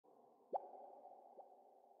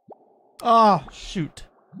Oh, shoot.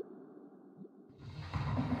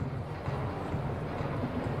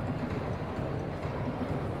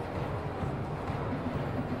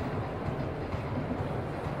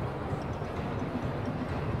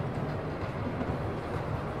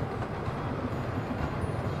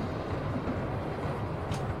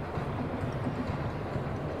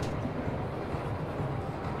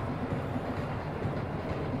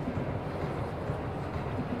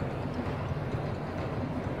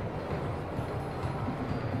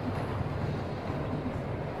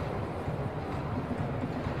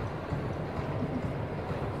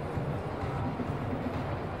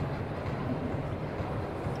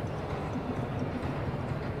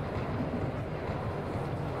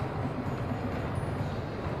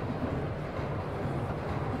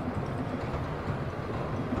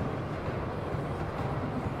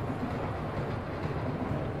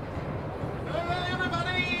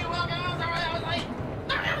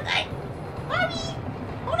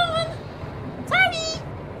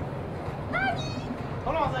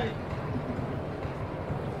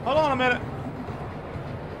 Hold on a minute.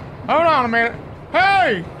 Hold on a minute.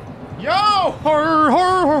 Hey! Yo! Har,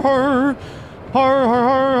 har, har, har, har,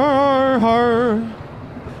 har, har.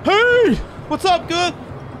 Hey! What's up, good?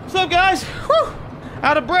 What's up, guys? Whew!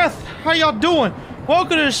 Out of breath. How y'all doing?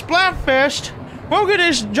 Welcome to Splatfest. Welcome to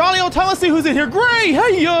this jolly old time. Let's see who's in here. Gray!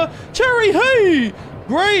 Hey, Cherry! Hey!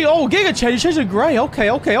 Gray! Oh, Giga Chad. You changed to Gray. Okay.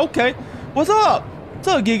 What's up? What's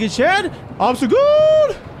up, Giga Chad? I'm so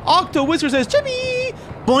good! Octo Whisker says, Chippy!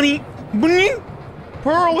 Bunny!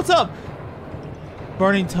 Pearl, what's up?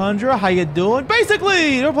 Burning Tundra, how you doing?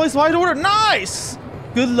 Basically, no place wide order. Nice!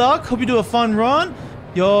 Good luck. Hope you do a fun run.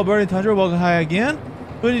 Yo, Burning Tundra, welcome hi again.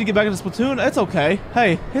 We need to get back into Splatoon. It's okay.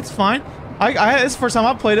 Hey, it's fine. It's the first time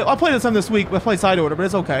I played it. I played it some this week. I played side order, but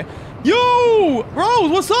it's okay. Yo!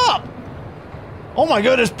 Rose, what's up? Oh my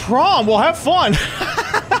goodness, prom. Well, have fun.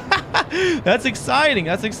 That's exciting.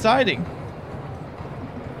 That's exciting.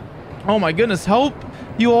 Oh my goodness. Hope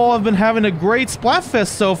you all have been having a great Splatfest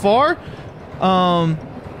so far.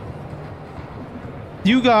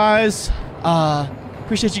 You guys,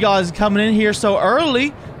 appreciate you guys coming in here so early.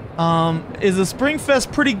 Is the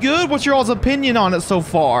Springfest pretty good? What's your all's opinion on it so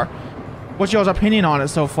far?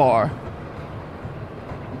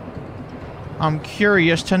 I'm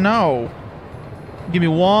curious to know. Give me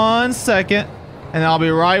 1 second, and I'll be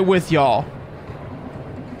right with y'all.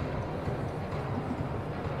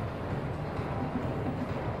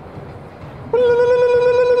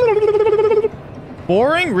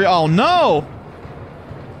 Boring? Oh no!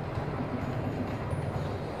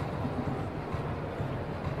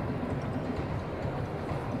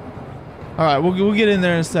 Alright, we'll get in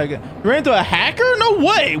there in a second. You ran into a hacker? No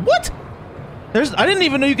way! What? I didn't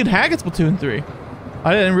even know you could hack at Splatoon 3.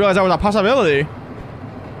 I didn't realize that was a possibility.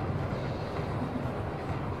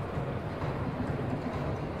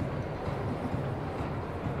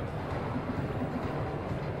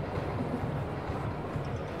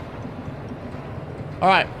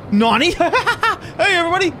 Alright, Nani? Hey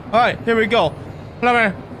everybody! Alright, here we go.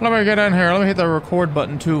 Let me get in here. Let me hit the record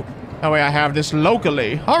button too. That way I have this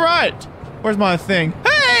locally. Alright! Where's my thing?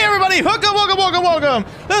 Hey everybody! Welcome!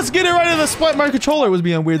 Let's get it right into the split. My controller was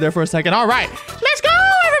being weird there for a second. Alright, let's go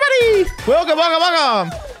everybody! Welcome!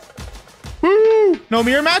 Woo! No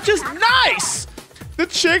mirror matches? Nice! The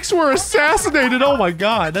chicks were assassinated. Oh my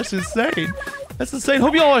god, that's insane. That's insane.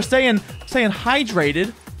 Hope y'all are staying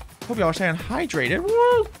hydrated.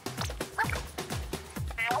 Woo.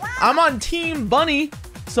 I'm on Team Bunny,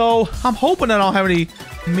 so I'm hoping I don't have any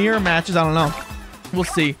mirror matches. I don't know. We'll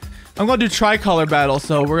see. I'm gonna do tricolor battle,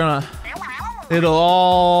 so it'll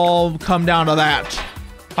all come down to that.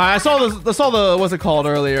 I saw the what's it called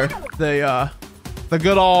earlier? The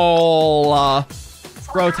good old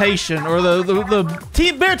rotation, or the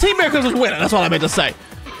team bear because was winning. That's what I meant to say.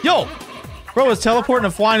 Yo, bro was teleporting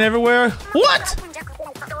and flying everywhere. What?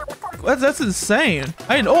 That's insane.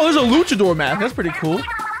 Oh, there's a luchador map. That's pretty cool.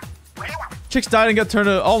 Chicks died and got turned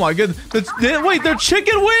to. Oh my goodness. Wait, they're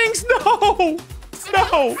chicken wings? No.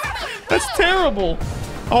 That's terrible.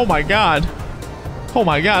 Oh my god.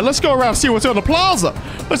 Let's go around and see what's on the plaza.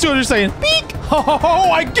 Let's see what you're saying. Beak. Oh,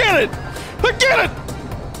 I get it.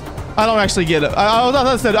 I don't actually get it. I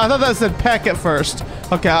thought that said peck at first.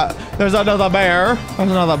 Okay, there's another bear.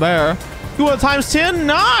 You want times 10?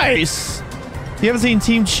 Nice. You haven't seen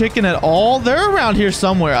Team Chicken at all? They're around here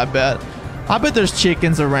somewhere, I bet. I bet there's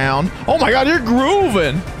chickens around. Oh my god, you're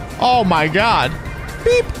grooving. Oh my god.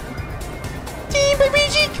 Beep. Team baby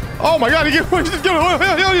cheek. Oh my god,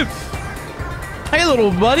 hey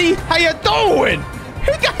little buddy, how you doing?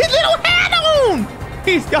 He got his little hat on.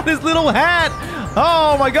 He's got his little hat.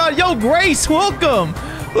 Oh my God. Yo, Grace, welcome.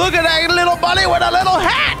 Look at that little bunny with a little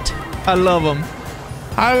hat. I love him.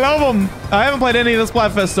 I love him. I haven't played any of the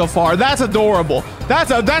Splatfest so far. That's adorable.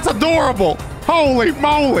 That's adorable. Holy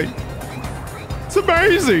moly. It's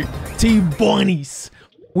amazing. Team Bunnies.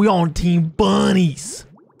 We on Team Bunnies.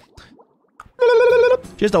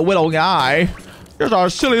 Just a little guy. Just a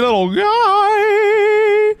silly little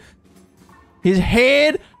guy. His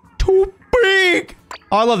head too big.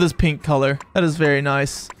 Oh, I love this pink color. That is very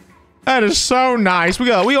nice. That is so nice.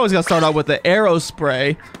 We always gotta start out with the arrow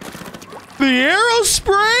spray. The arrow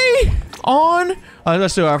spray on.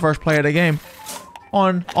 Let's do our first play of the game.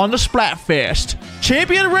 On the Splatfest.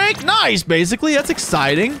 Champion rank? Nice, basically. That's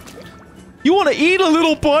exciting. You want to eat a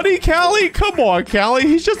little bunny, Callie? Come on, Callie.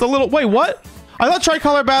 He's just a little... Wait, what? I thought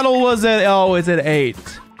Tricolor Battle was at... Oh, it's at 8.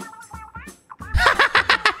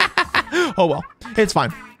 Oh, well. It's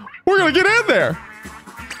fine. We're going to get in there.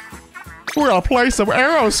 We're going to play some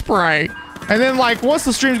arrow spray. And then, like, once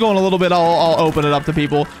the stream's going a little bit, I'll open it up to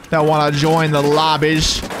people that want to join the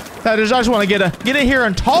lobbies. I just want to get in here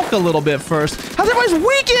and talk a little bit first. How's everybody's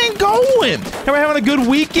weekend going? Everybody having a good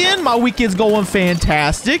weekend? My weekend's going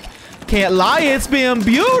fantastic. Can't lie, it's been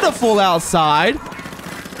beautiful outside.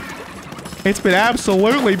 It's been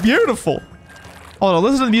absolutely beautiful. Hold on,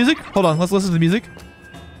 listen to the music. Hold on, let's listen to the music.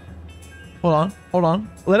 Hold on.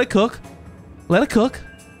 Let it cook. Let it cook.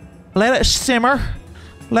 Let it simmer.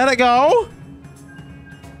 Let it go.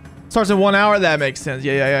 Starts in 1 hour. That makes sense.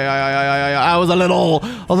 Yeah. I was a little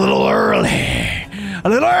early. A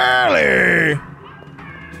little early.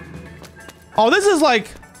 Oh, this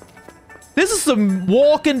is some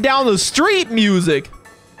walking down the street music.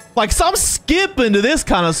 Like some skipping to this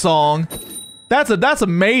kind of song. That's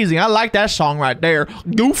amazing. I like that song right there.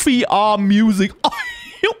 Goofy music.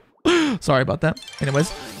 Sorry about that. Anyways.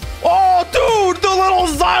 Oh, dude, the little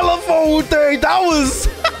xylophone thing. That was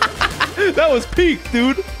that was peak,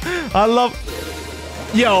 dude. I love.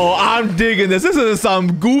 Yo, I'm digging this. This is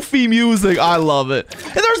some goofy music. I love it.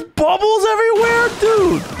 And there's bubbles everywhere,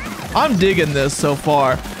 dude. I'm digging this so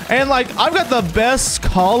far. And like, I've got the best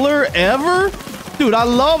color ever. Dude, I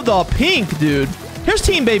love the pink, dude. Here's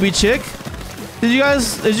Team Baby Chick. Did you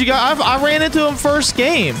guys, I ran into him first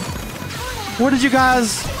game. What did you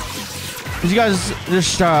guys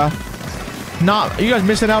just, not, are you guys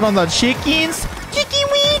missing out on the chickens?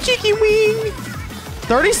 Chicken wing.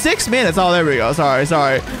 36 minutes. Oh, there we go. Sorry.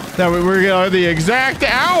 Now we're getting the exact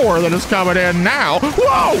hour that is coming in now.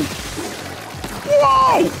 Whoa!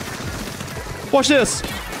 Watch this.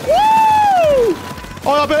 Woo!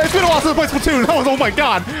 Oh, it's been a while since I played Splatoon. That was, oh my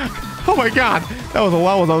god.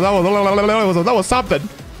 That was something.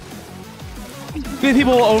 Good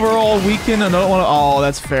people overall weekend and don't want to. Oh,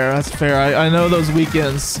 that's fair. I know those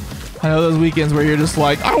weekends. Where you're just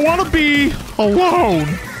like, I want to be alone.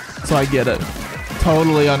 So I get it.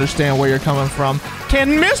 Totally understand where you're coming from.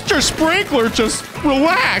 Can Mr. Sprinkler just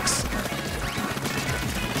relax?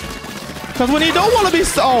 Because when you don't want to be...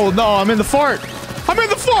 Oh, no, I'm in the fart. Oh,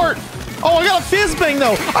 I got a fizz bang,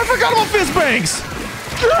 though. I forgot about fizz bangs.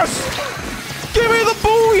 Yes! Give me the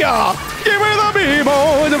booyah! Give me the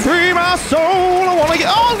b-boy to free my soul. I want to get...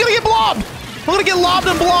 Oh, I'm going to get blobbed. I'm going to get lobbed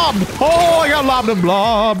and blobbed. Oh, I got lobbed and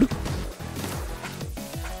blobbed.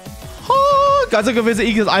 Oh, guys, look at visit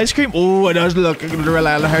Eagles ice cream. Oh, it does look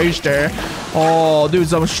really tasty. Oh, dude,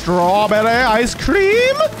 some strawberry ice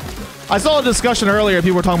cream. I saw a discussion earlier.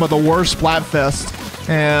 People were talking about the worst Splatfest,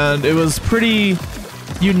 and it was pretty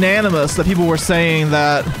unanimous that people were saying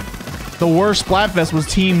that the worst Splatfest was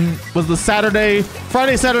the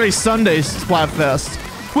Friday, Saturday, Sunday Splatfest,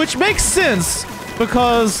 which makes sense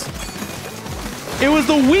because it was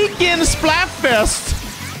the weekend Splatfest,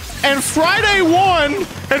 and Friday won,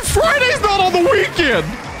 and Friday's not on the weekend.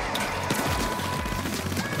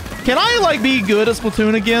 Can I like be good at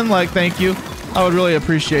Splatoon again? Like, thank you. I would really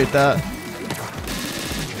appreciate that.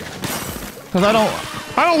 Cause I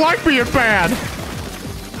don't like being bad.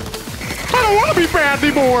 I don't want to be bad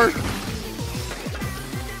anymore.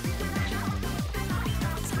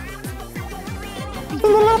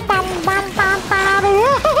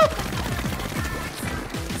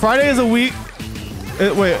 Friday is a week.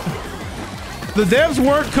 Wait. The devs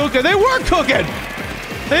weren't cooking. They weren't cooking.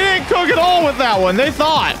 They didn't cook at all with that one. They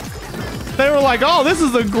thought. They were like, oh, this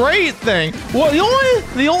is a great thing. Well,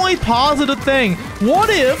 the only positive thing. What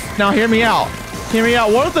if, now hear me out.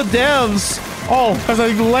 What if the devs, oh, there's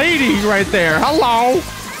a lady right there. Hello.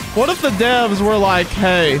 What if the devs were like,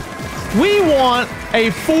 hey, we want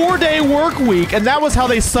a 4-day work week. And that was how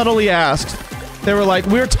they subtly asked. They were like,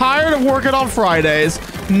 we're tired of working on Fridays.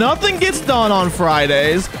 Nothing gets done on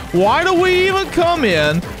Fridays. Why do we even come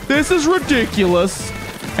in? This is ridiculous.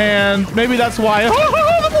 And maybe that's why.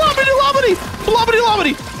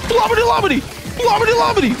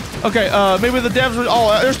 Okay, maybe the devs were.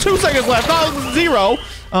 Oh, there's 2 seconds left, not 0.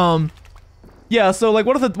 Yeah. So like,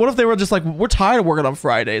 what if they were just like, we're tired of working on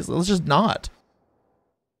Fridays. Let's just not.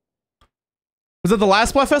 Was it the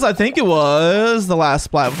last Splatfest? I think it was the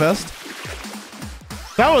last Splatfest.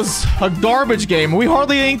 That was a garbage game. We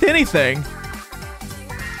hardly inked anything.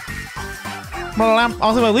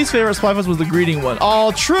 Honestly, my least favorite Splatfest was the greeting one.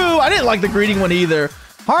 Oh, true. I didn't like the greeting one either.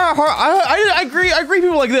 I agree.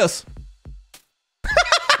 People like this.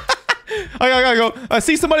 I gotta go. I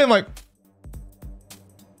see somebody. I'm like,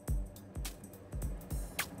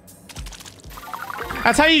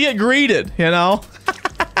 that's how you get greeted, you know.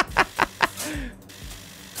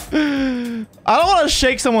 I don't want to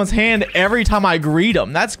shake someone's hand every time I greet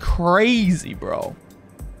them. That's crazy, bro.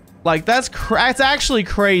 Like that's actually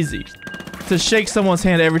crazy to shake someone's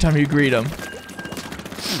hand every time you greet them.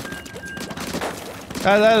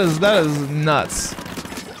 That is nuts.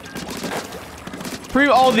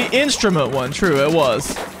 Oh, the instrument one. True, it was.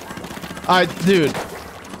 Dude,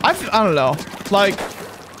 I don't know. Like,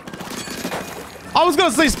 I was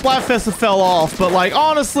gonna say Splatfest fell off, but like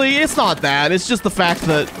honestly, it's not that. It's just the fact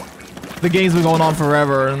that the game's been going on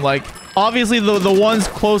forever, and like obviously the ones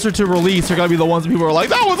closer to release are gonna be the ones that people are like,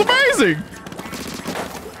 that was amazing.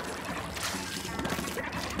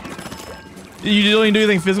 You don't even do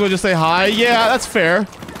anything physical, just say hi. Yeah, that's fair.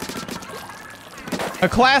 A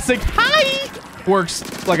classic hi works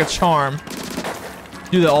like a charm.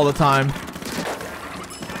 Do that all the time.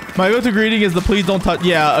 My go-to greeting is the please don't touch.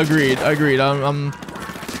 Yeah, agreed. I'm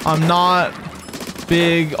not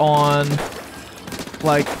big on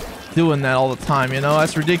like doing that all the time, you know?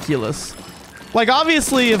 That's ridiculous. Like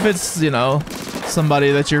obviously if it's, you know,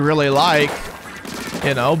 somebody that you really like,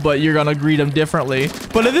 you know, but you're gonna greet them differently.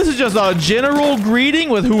 But if this is just a general greeting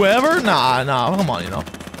with whoever, nah, come on, you know.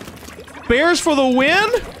 Bears for the win?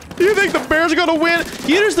 You think the Bears are gonna win?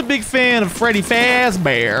 You're just a big fan of Freddy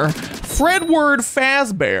Fazbear. Fredward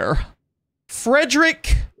Fazbear.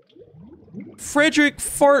 Frederick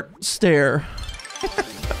Fartstare.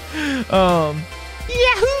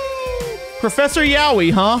 Yahoo! Professor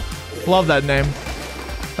Yowie, huh? Love that name.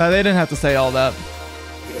 They didn't have to say all that.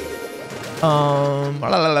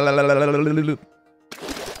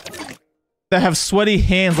 That have sweaty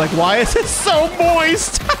hands. Like, why is it so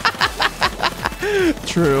moist?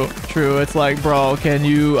 True. It's like, bro, can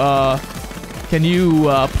you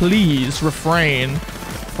please refrain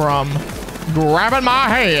from grabbing my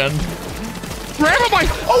hand? Grabbing my...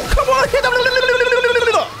 Oh, come on!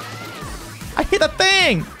 I hit a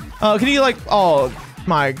thing! Can you, like... Oh,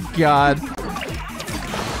 my God.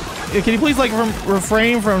 Can you please, like,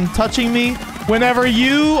 refrain from touching me whenever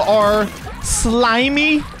you are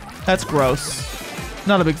slimy? That's gross.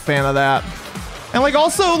 Not a big fan of that. And, like,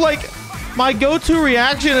 also, like, my go-to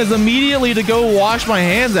reaction is immediately to go wash my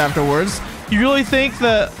hands afterwards. You really think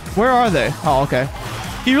that... Where are they? Oh, okay.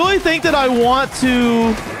 You really think that I want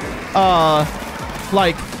to,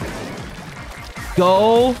 like,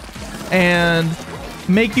 go and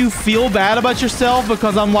make you feel bad about yourself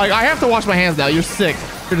because I'm like, I have to wash my hands now. You're sick.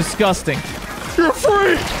 You're disgusting. You're a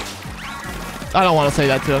freak. I don't want to say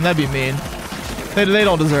that to them. That'd be mean. They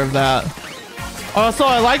don't deserve that. So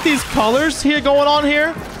I like these colors here going on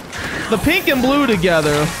here. The pink and blue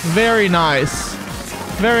together. Very nice.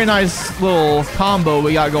 Very nice little combo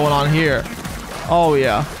we got going on here. Oh,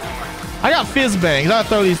 yeah. I got fizz bangs. I gotta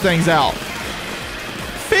throw these things out.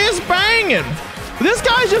 Fizz banging. This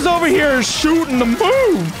guy's just over here shooting the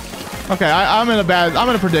move. Okay, I'm in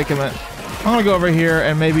a predicament. I'm gonna go over here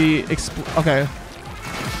and maybe okay.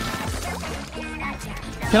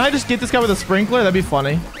 Can I just get this guy with a sprinkler? That'd be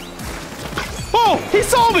funny. Oh, he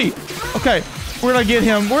saw me. Okay, we're gonna get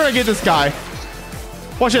him. We're gonna get this guy.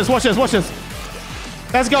 Watch this.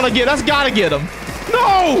 That's gotta get him.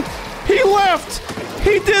 No, he left.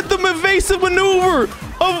 He did the evasive maneuver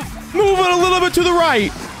of moving a little bit to the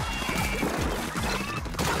right.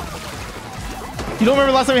 You don't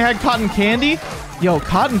remember last time we had cotton candy? Yo,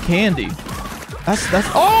 cotton candy. That's.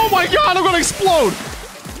 Oh my God, I'm gonna explode.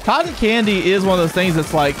 Cotton candy is one of those things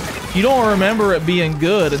that's like, you don't remember it being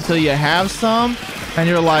good until you have some, and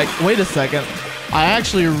you're like, wait a second, I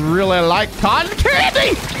actually really like cotton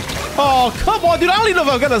candy. Oh, come on, dude. I don't even know if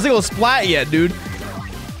I've got a single splat yet, dude.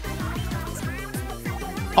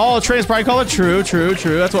 Oh, train sprite color. True.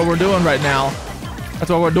 That's what we're doing right now. And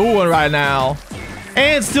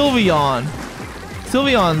Sylveon.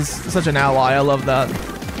 Sylveon's such an ally. I love that.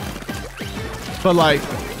 But like,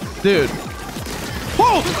 dude.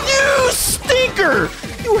 Whoa, you stinker!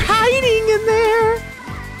 You hiding in there.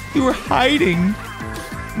 You were hiding.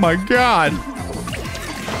 My God.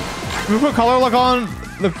 If we put color look on,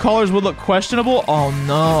 the colors would look questionable. Oh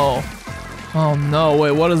no. Oh no.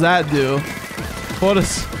 Wait, what does that do? What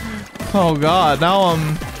is... Oh God. Now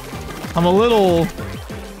I'm a little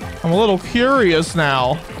curious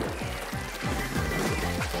now.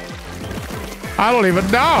 I don't even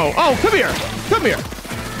know. Oh, come here. Come here.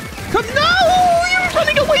 Come. No! You're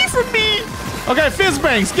running away from me. Okay, fizz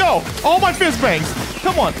bangs, go. All my fizz bangs.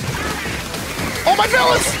 Come on. All my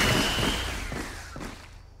fellas.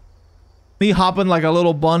 Me hopping like a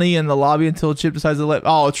little bunny in the lobby until Chip decides to let.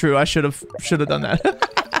 Oh, true. I should have done that.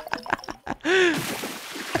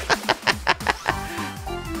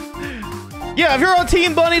 Yeah, if you're on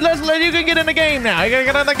Team Bunny, you can get in the game now. You gotta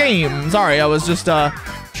get in the game. Sorry, I was just trying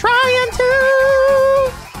to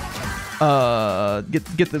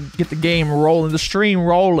get the game rolling, the stream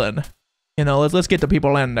rolling. You know, let's get the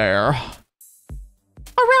people in there.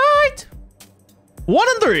 All right. 1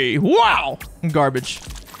 and 3. Wow. Garbage.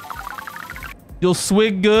 You'll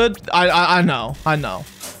swig good. I know.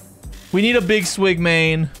 We need a big swig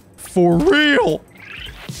main for real.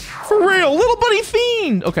 For real. Little Bunny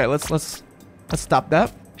Fiend. Okay, let's stop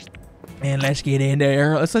that. And let's get in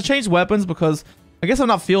there. Let's change weapons because I guess I'm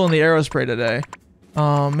not feeling the arrow spray today.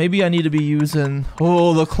 Maybe I need to be using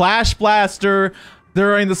the Clash Blaster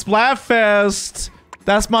during the Splatfest.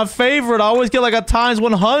 That's my favorite. I always get like a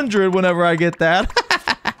 ×100 whenever I get that.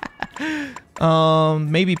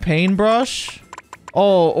 Maybe Paintbrush.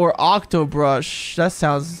 Oh, or Octobrush. That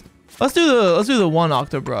sounds. Let's do the one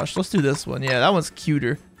Octobrush. Let's do this one. Yeah, that one's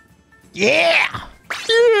cuter. Yeah.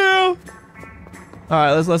 Yeah. All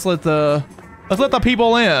right, let's let the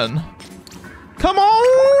people in. Come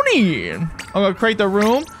on in. I'm gonna create the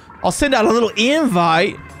room. I'll send out a little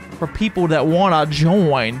invite for people that wanna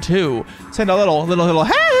join too. Send a little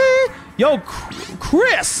hey, yo,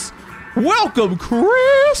 Chris. Welcome,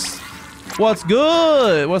 Chris. What's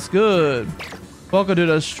good? What's good? Welcome to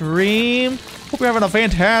the stream. Hope you're having a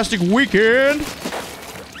fantastic weekend.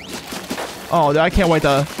 Oh, I can't wait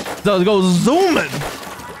to go zooming.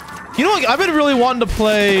 You know what? I've been really wanting to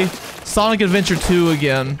play Sonic Adventure 2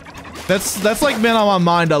 again. That's like been on my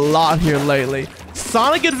mind a lot here lately.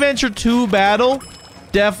 Sonic Adventure 2 Battle,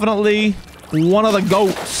 definitely one of the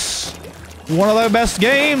GOATs. One of the best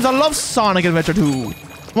games. I love Sonic Adventure 2.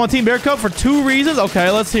 I'm on Team Bear Cub for 2 reasons. Okay,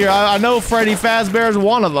 let's hear. I know Freddy Fazbear is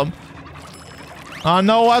one of them. I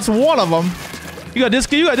know that's one of them. You got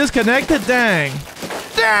disconnected? Dang.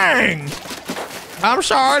 Dang! I'm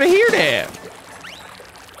sorry to hear that.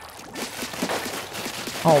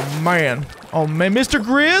 Oh man. Oh man, Mr.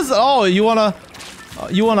 Grizz? Oh, you wanna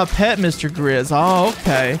pet Mr. Grizz? Oh,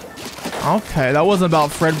 okay. Okay, that wasn't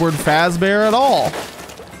about Fredward Fazbear at all.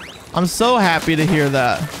 I'm so happy to hear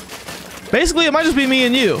that. Basically, it might just be me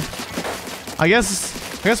and you. I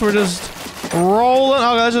guess we're just rolling.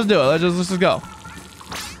 Okay, let's just do it. Let's just go.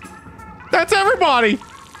 That's everybody.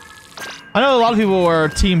 I know a lot of people were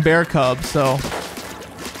Team Bear Cub, so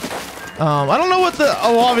I don't know what the.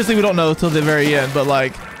 Oh, obviously we don't know till the very end, but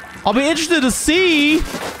like, I'll be interested to see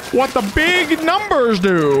what the big numbers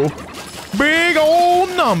do. Big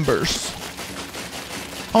old numbers.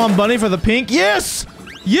 I'm on Bunny for the pink. Yes,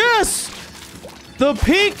 yes. The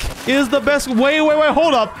pink is the best. Wait.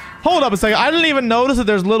 Hold up a second. I didn't even notice that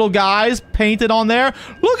there's little guys painted on there.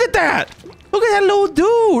 Look at that. Look at that little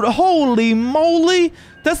dude. Holy moly.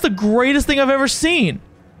 That's the greatest thing I've ever seen.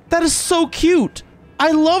 That is so cute.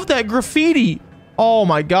 I love that graffiti. Oh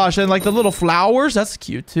my gosh. And like the little flowers. That's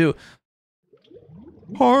cute too.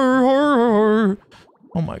 Oh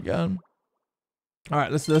my god. All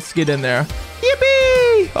right, let's get in there.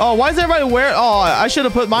 Yippee! Oh, why is everybody wearing? Oh, I should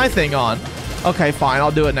have put my thing on. Okay, fine.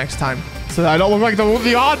 I'll do it next time, so I don't look like the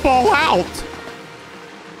oddball out.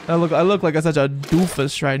 I look like such a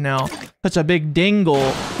doofus right now. Such a big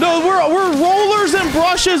dingle. No, we're rollers and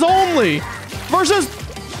brushes only versus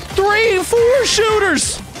 3-4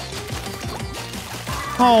 shooters.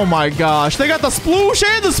 Oh my gosh, they got the sploosh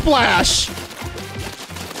and the splash.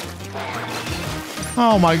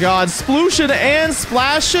 Oh my god, splooshin' and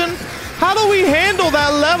splashin'? How do we handle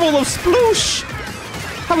that level of sploosh?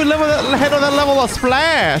 How do we handle that level of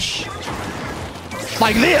splash?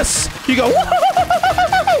 Like this. You go,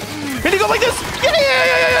 and you go like this.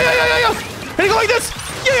 Yeah. And you go like this.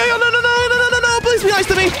 Yeah. No. Please be nice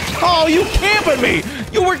to me. Oh, you camping me.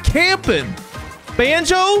 You were camping.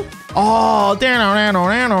 Banjo? Oh,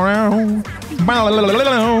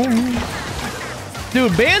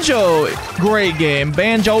 dude, Banjo, great game.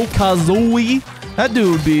 Banjo Kazooie. That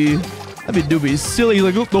dude be silly. He's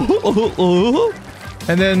like,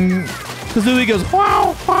 and then Kazooie goes,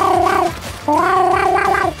 wow.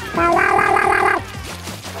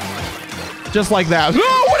 Just like that. No,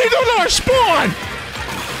 what are you doing to our spawn?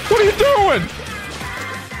 What are you doing?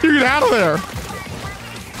 You get out of there.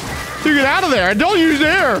 You get out of there. Don't use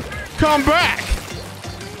air. Come back.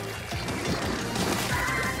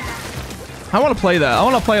 I want to play that. I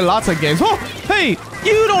want to play lots of games. Oh, hey,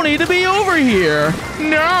 you don't need to be over here.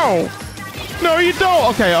 No. No, you don't.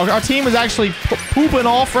 Okay, our team is actually pooping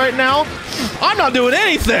off right now. I'm not doing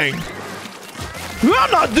anything.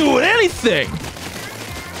 I'm not doing anything.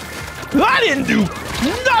 I didn't do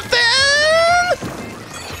nothing.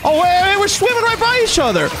 Oh, wait, we're swimming right by each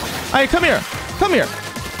other. Hey, come here. Come here.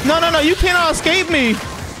 No, no, no. You cannot escape me.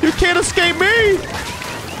 You can't escape me.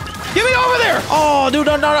 Get me over there. Oh, dude,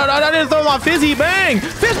 no, no, no, no. I didn't throw my fizzy bang.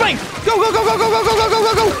 Fizz bang. Go, go, go, go, go, go, go, go, go,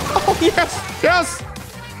 go, go. Oh, yes, yes.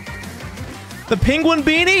 The penguin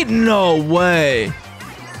beanie? No way.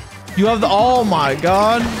 You have the, oh my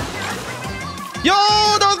God. Yo,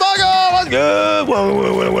 those buggers, what's good? What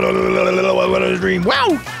a dream.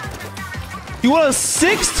 Wow. You won a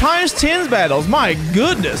 6 times 10 battles. My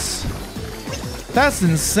goodness. That's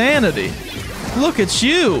insanity. Look at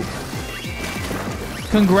you.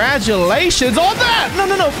 Congratulations on that. No,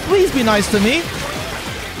 no, no. Please be nice to me.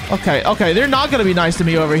 Okay, okay. They're not going to be nice to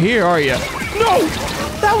me over here, are you? No.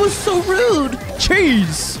 That was so rude.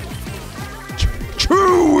 Cheese.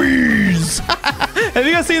 Chewies. Have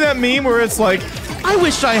you guys seen that meme where it's like, I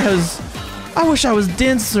wish I was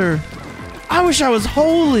denser. I wish I was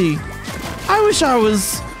holy. I wish I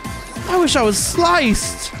was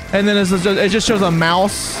sliced. And then it just shows a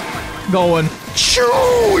mouse going,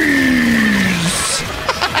 Chewies.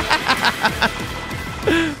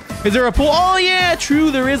 Is there a pool? Oh yeah,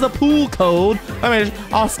 true. There is a pool code. I mean,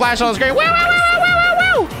 I'll flash on the screen. Woo, woo, woo,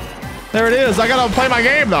 woo, woo, woo. There it is. I gotta play my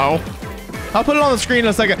game though. I'll put it on the screen in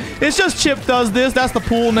a second. It's just ChipDoesThis. That's the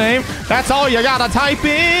pool name. That's all you gotta type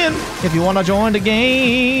in if you wanna join the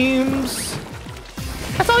games.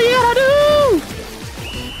 That's all you gotta do.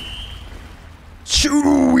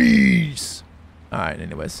 Chewies. All right.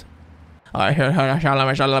 Anyways. All right. Here. Let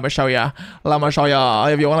me show ya. Let me show ya.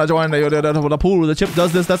 If you wanna join the pool, the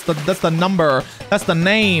ChipDoesThis. That's the number. That's the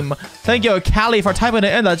name. Thank you, Callie, for typing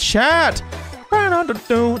it in the chat.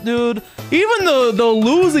 Dude, even the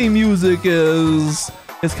losing music is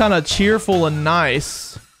kind of cheerful and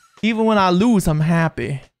nice. Even when I lose, I'm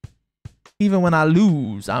happy. Even when I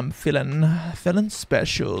lose, I'm feeling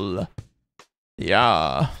special.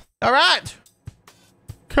 Yeah. All right.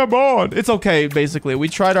 Come on. It's okay. Basically, we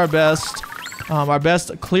tried our best. Our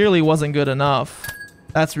best clearly wasn't good enough.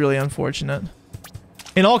 That's really unfortunate.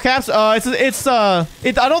 In all caps, I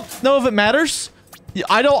don't know if it matters.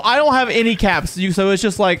 I don't have any caps, so it's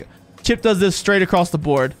just like ChipDoesThis straight across the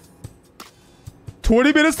board.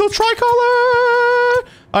 20 minutes till tricolor.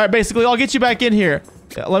 All right, basically, I'll get you back in here.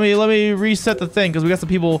 Yeah, let me reset the thing because we got some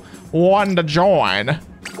people wanting to join,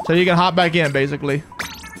 so you can hop back in. Basically,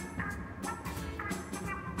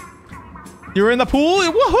 you're in the pool.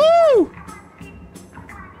 Woohoo!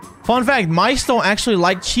 Fun fact: mice don't actually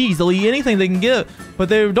like cheese. They'll eat anything they can get, but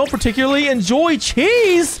they don't particularly enjoy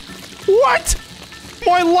cheese. What?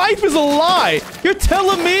 My life is a lie. You're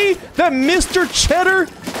telling me that Mr. Cheddar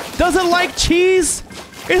doesn't like cheese?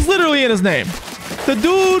 It's literally in his name. The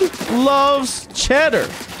dude loves cheddar.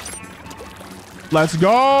 Let's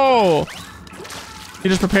go. You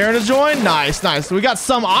just preparing to join? Nice, nice. We got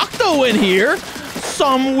some Octo in here.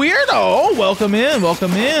 Some weirdo. Welcome in,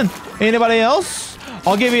 welcome in. Anybody else?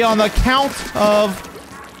 I'll give you on the count of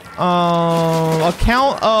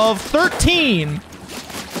 13.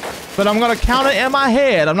 But I'm gonna count it in my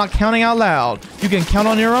head. I'm not counting out loud. You can count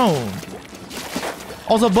on your own.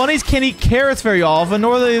 Also, bunnies can't eat carrots very often,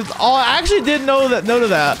 nor they. Oh, I actually did know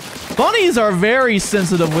that. Bunnies are very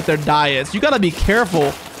sensitive with their diets. You gotta be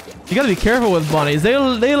careful. You gotta be careful with bunnies. They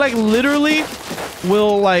like literally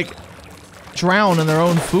will like drown in their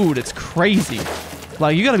own food. It's crazy.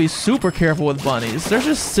 Like you gotta be super careful with bunnies. They're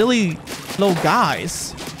just silly little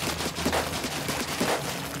guys.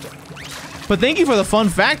 But thank you for the fun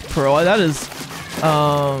fact, Pro. That is,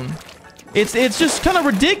 it's just kind of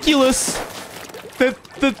ridiculous that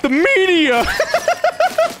the media.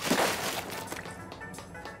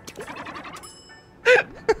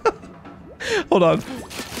 Hold on.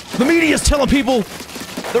 The media is telling people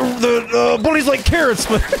the bunnies like carrots,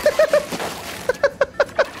 but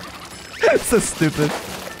it's so stupid.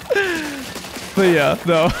 But yeah,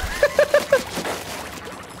 no.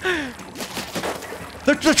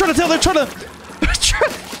 They're trying to tell.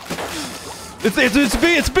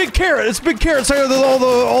 It's big carrot. It's big carrot. So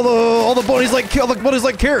all the bunnies like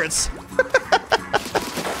carrots.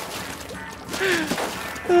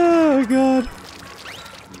 Oh god.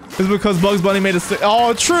 is because Bugs Bunny made a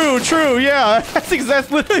oh, true, yeah.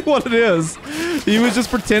 That's literally what it is. He was just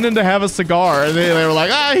pretending to have a cigar, and they were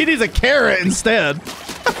like, ah, he needs a carrot instead.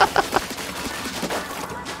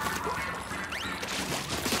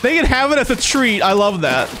 They can have it as a treat. I love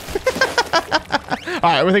that. All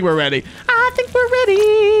right, we think we're ready. I think we're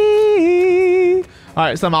ready. All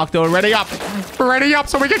right, some Octo, ready up. Ready up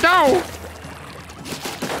so we can go.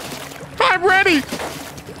 I'm ready.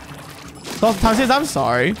 I'm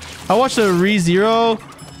sorry. I watched a ReZero.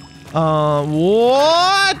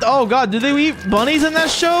 What? Oh God, did they eat bunnies in that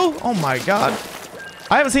show? Oh my God.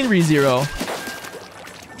 I haven't seen ReZero.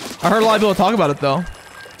 I heard a lot of people talk about it though.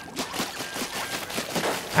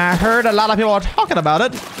 I heard a lot of people are talking about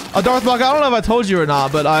it. Darth Block, I don't know if I told you or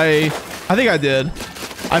not, but I think I did.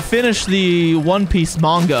 I finished the One Piece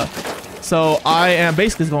manga. So I am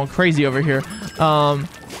basically going crazy over here. I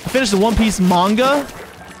finished the One Piece manga.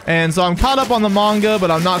 And so I'm caught up on the manga, but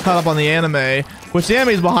I'm not caught up on the anime, which the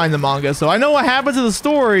anime is behind the manga. So I know what happens in the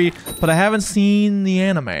story, but I haven't seen the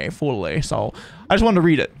anime fully. So I just wanted to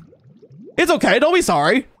read it. It's okay. Don't be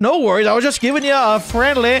sorry. No worries. I was just giving you a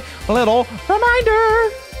friendly little reminder.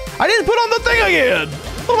 I didn't put on the thing again.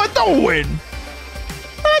 What am I doing?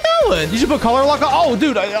 What am I doing? You should put color lock on. Oh,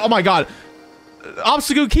 dude. Oh, my God.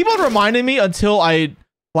 Obstacle, keep on reminding me until I,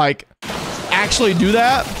 like, actually do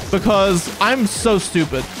that because I'm so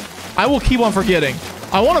stupid. I will keep on forgetting.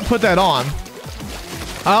 I want to put that on.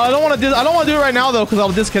 I don't want to do it right now, though, because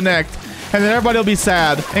I'll disconnect. And then everybody will be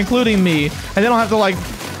sad, including me. And then I'll have to, like,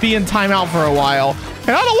 be in timeout for a while.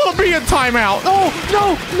 And I don't want to be in timeout.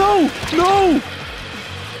 No.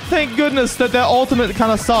 Thank goodness that ultimate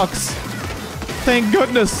kind of sucks. Thank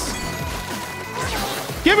goodness.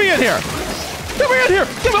 Get me in here. Get me in here.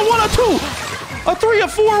 Give me 1 or 2. A 3 or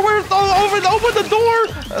 4. Where's open the door?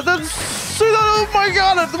 Oh my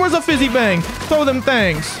God. Where's a fizzy bang? Throw them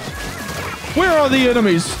things. Where are the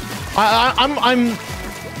enemies?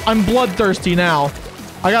 I'm bloodthirsty now.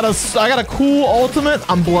 I got a cool ultimate.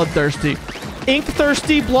 I'm bloodthirsty. Ink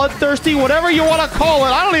thirsty, bloodthirsty, whatever you want to call it.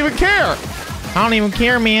 I don't even care. I don't even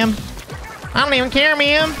care, ma'am. I don't even care,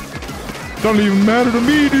 ma'am. Don't even matter to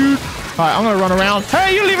me, dude. All right, I'm gonna run around.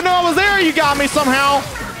 Hey, you didn't even know I was there. You got me somehow.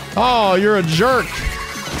 Oh, you're a jerk.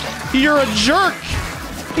 You're a jerk.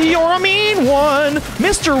 You're a mean one.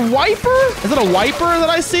 Mr. Wiper? Is it a wiper that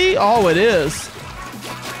I see? Oh, it is.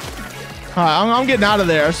 All right, I'm getting out of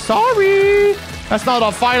there. Sorry. That's not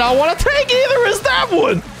a fight I want to take either, is that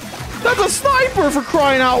one? That's a sniper for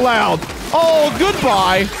crying out loud. Oh,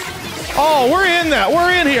 goodbye. Oh, we're in that.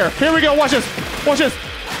 We're in here. Here we go. Watch this. Watch this.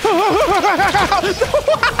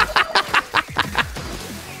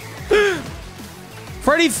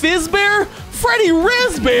 Freddy Fazbear? Freddy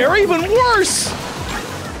Rizbear? Even worse.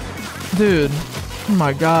 Dude. Oh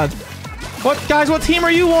my God. What, guys? What team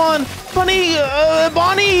are you on? Bunny,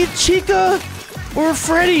 Bonnie, Chica, or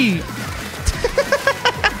Freddy?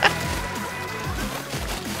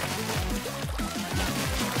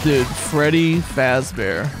 Dude, Freddy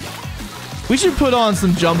Fazbear. We should put on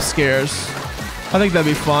some jump scares. I think that'd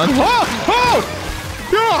be fun. Oh!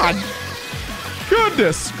 God!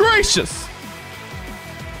 Goodness gracious!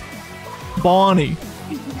 Bonnie.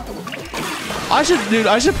 I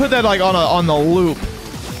should put that like on the loop.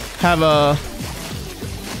 Have a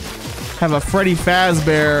Freddy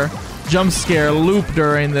Fazbear jump scare loop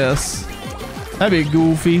during this. That'd be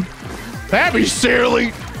goofy. That'd be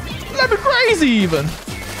silly. That'd be crazy even.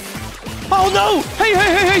 Oh no!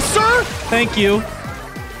 Hey, sir! Thank you.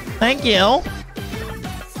 Thank you.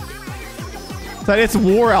 It's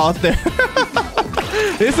war out there.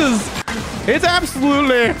 It's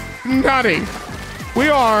absolutely nutty. We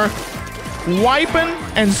are wiping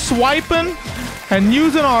and swiping and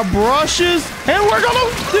using our brushes, and we're gonna,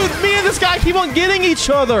 dude, me and this guy keep on getting each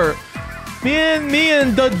other. Me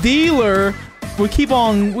and the dealer, we keep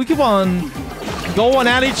on going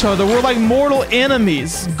at each other. We're like mortal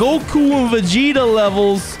enemies. Goku and Vegeta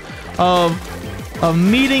levels of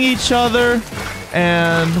meeting each other.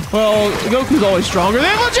 And, well, Goku's always stronger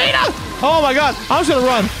than Vegeta! Oh my God, I'm just gonna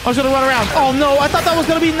run. I'm just gonna run around. Oh no, I thought that was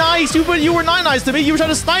gonna be nice. You were not nice to me. You were trying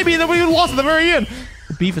to snipe me and then we lost at the very end.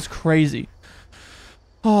 The beef is crazy.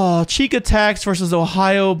 Oh, Cheek Attacks versus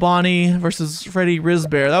Ohio Bonnie versus Freddy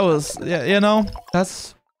Rizbear. That was, yeah, you know,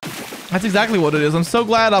 that's exactly what it is. I'm so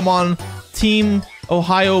glad I'm on Team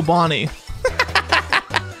Ohio Bonnie.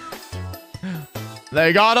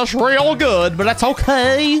 They got us real good, but that's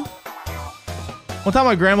okay. One time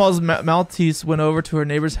my grandma's Maltese went over to her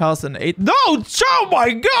neighbor's house and ate— No! Oh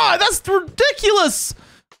my God! That's ridiculous!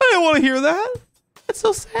 I didn't want to hear that. That's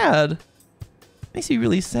so sad. Makes me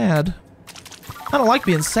really sad. I don't like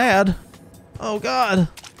being sad. Oh God.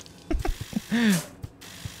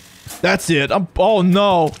 That's it. Oh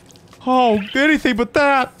no. Oh, anything but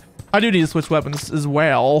that. I do need to switch weapons as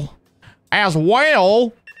well. I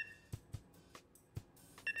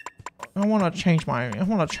want to change my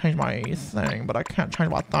thing, but I can't change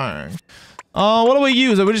my thing. What do we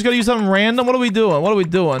use? Are we just gonna use something random? What are we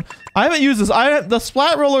doing? I haven't used this. The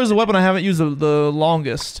splat roller is a weapon I haven't used the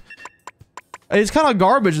longest. It's kind of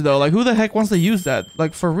garbage though. Like, who the heck wants to use that?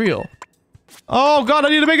 Like, for real. Oh god, I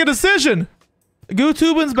need to make a decision. Goo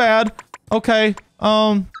tubing's bad. Okay.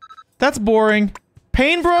 That's boring.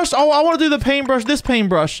 Paintbrush? Oh, I want to do the paintbrush. This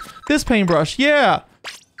paintbrush. Yeah.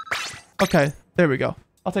 Okay, there we go.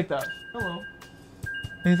 I'll take that. Hello.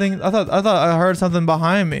 Anything? I thought I heard something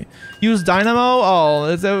behind me. Use dynamo? Oh,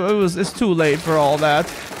 it's too late for all that.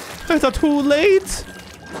 It's too late.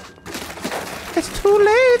 It's too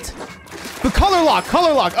late. But color lock. How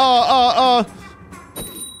do I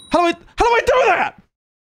do that?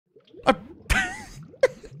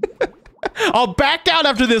 I'll back out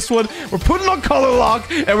after this one. We're putting on color lock,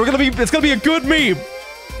 and it's gonna be a good meme.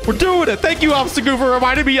 We're doing it. Thank you, Obstagoon, for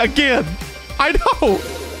reminding me again. I know.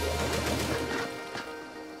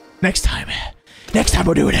 Next time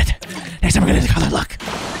we're doing it. Next time we're gonna do color lock.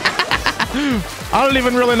 I don't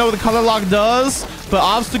even really know what the color lock does, but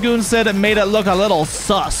Obstagoon said it made it look a little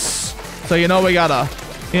sus. So I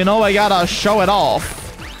gotta show it off.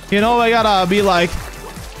 I gotta be like,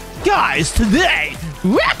 guys, today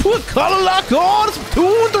we put color lock on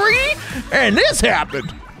Splatoon 3, and this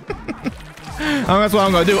happened. That's what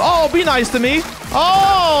I'm gonna do. Oh, be nice to me.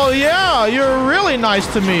 Oh yeah, you're really nice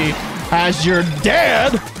to me. As you're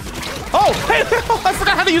dead. Oh, hey, I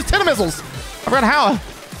forgot how to use tenta missiles. I forgot how.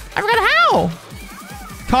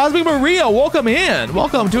 Cosmic Maria, welcome in.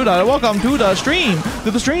 Welcome to the stream.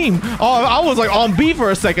 Oh, I was like on B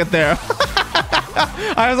for a second there.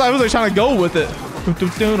 I was like trying to go with it.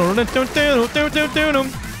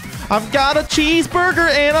 I've got a cheeseburger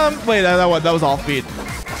and wait, that was off beat.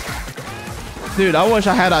 Dude, I wish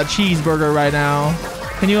I had a cheeseburger right now.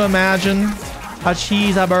 Can you imagine a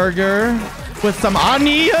cheeseburger with some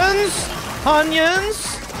onions?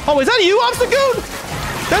 Oh, is that you, Obstagoon?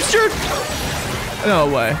 That's your... No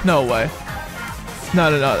way. No.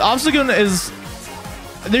 Obstagoon is...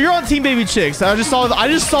 You're on Team Baby Chicks. I just saw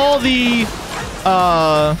the...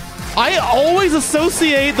 I always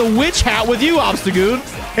associate the witch hat with you, Obstagoon.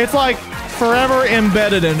 It's like forever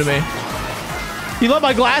embedded into me. You love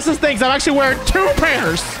my glasses? Thanks. I'm actually wearing 2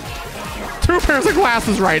 pairs. 2 pairs of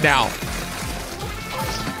glasses right now.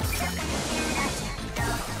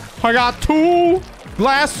 I got 2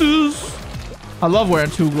 glasses. I love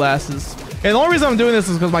wearing 2 glasses. And the only reason I'm doing this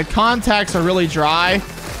is because my contacts are really dry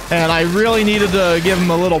and I really needed to give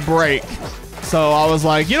them a little break. So I was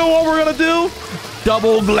like, you know what we're gonna do?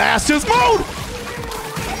 Double glasses mode.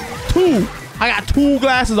 2. I got 2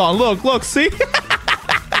 glasses on. Look, see?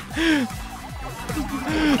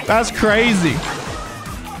 That's crazy.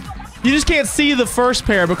 You just can't see the first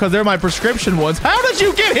pair because they're my prescription ones. How did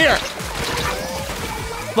you get here?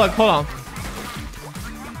 Look, hold on.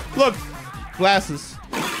 Look, glasses.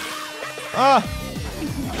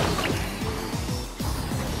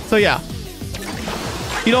 So yeah.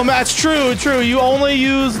 You know, that's true. You only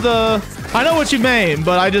use the... I know what you mean,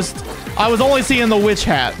 but I was only seeing the witch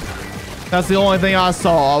hat. That's the only thing I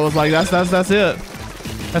saw. I was like, that's it.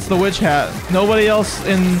 That's the witch hat. Nobody else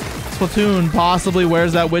in Splatoon possibly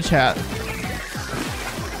wears that witch hat.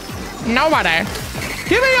 Nobody.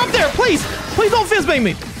 Get me up there, please. Please don't fist bang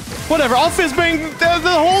me. Whatever, I'll fist bang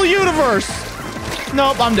the whole universe.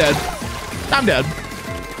 Nope, I'm dead.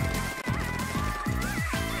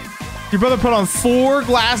 Your brother put on 4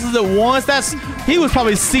 glasses at once. He was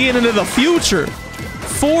probably seeing into the future.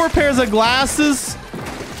 4 pairs of glasses.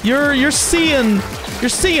 You're seeing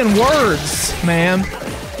words, man.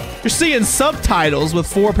 You're seeing subtitles with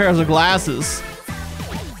 4 pairs of glasses.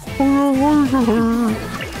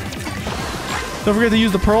 Don't forget to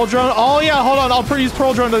use the Pearl Drone. Oh yeah, hold on. I'll use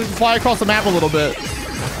Pearl Drone to fly across the map a little bit.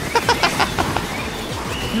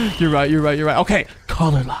 You're right. Okay,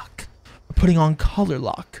 color lock. We're putting on color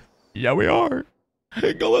lock. Yeah, we are.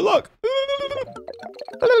 Color lock.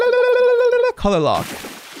 Color lock.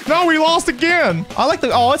 No, we lost again. I like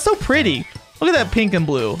the... Oh, it's so pretty. Look at that pink and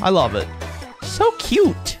blue. I love it. So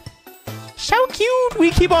cute. So cute.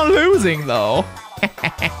 We keep on losing, though.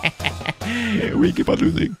 We keep on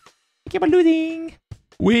losing.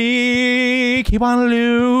 We keep on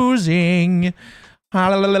losing.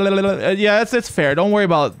 Yeah, it's fair. Don't worry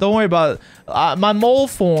about my mole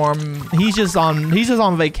form. He's just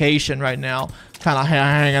on vacation right now, kind of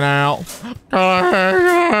hanging out.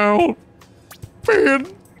 Being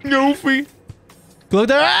goofy. Look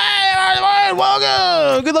there. Hey, right,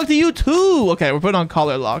 welcome. Good luck to you too. Okay, we're putting on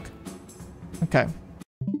color lock. Okay.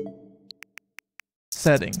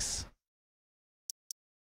 Settings.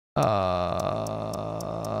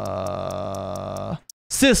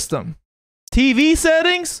 System. TV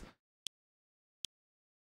settings.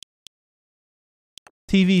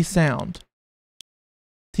 TV sound.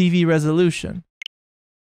 TV resolution.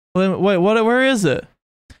 Wait, what? Where is it?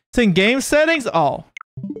 It's in game settings? Oh.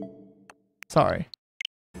 Sorry.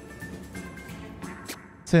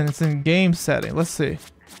 It's in game setting. Let's see.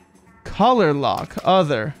 Color lock.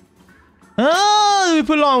 Other. Ah, let me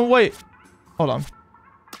put it on. Wait. Hold on.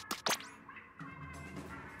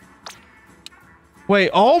 Wait.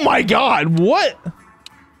 Oh my god. What?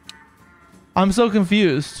 I'm so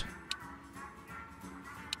confused.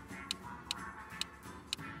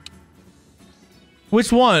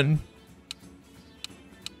 Which one?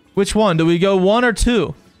 Which one? Do we go 1 or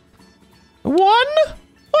 2? 1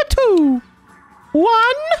 or 2?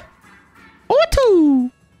 1 or 2?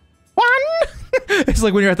 1? It's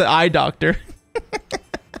like when you're at the eye doctor.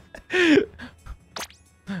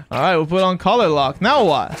 Alright, we'll put on color lock. Now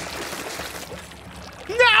what?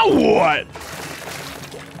 Now what?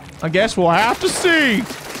 I guess we'll have to see.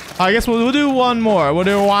 I guess we'll do one more. We'll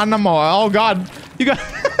do one more. Oh god. You got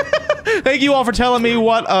Thank you all for telling me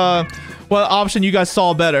what option you guys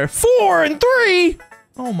saw better. 4 and 3.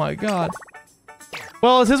 Oh my god.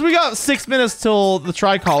 Well, since we got 6 minutes till the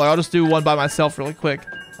tricolor, I'll just do one by myself really quick.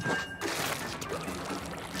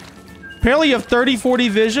 Apparently you have 30-40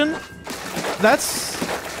 vision. That's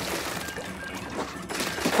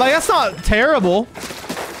not terrible.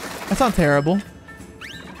 That's not terrible.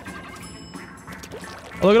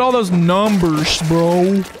 Look at all those numbers,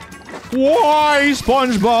 bro. Why,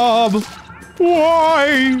 SpongeBob?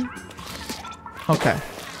 Why? Okay.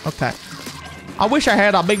 Okay. I wish I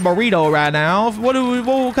had a big burrito right now. What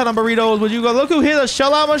kind of burritos would you go? Look who hit a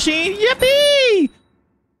shell-out machine. Yippee!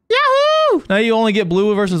 Yahoo! Now you only get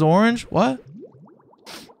blue versus orange? What?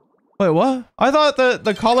 Wait, what? I thought that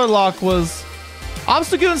the color lock was...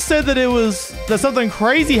 Obstagoon said that that something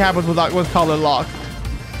crazy happened with color lock.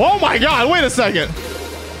 Oh my god, wait a second.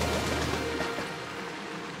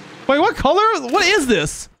 Wait, what color? What is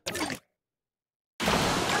this?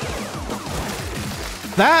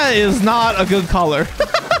 That is not a good color.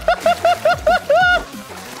 Look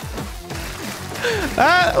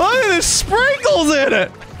at the sprinkles in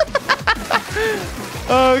it.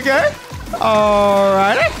 Okay.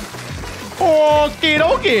 Alrighty. Okie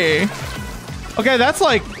dokie. Okay, that's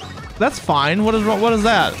fine. What is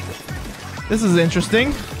that? This is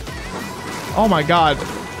interesting. Oh my god.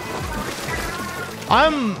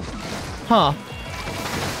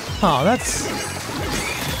 That's...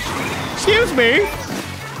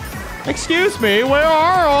 Excuse me, where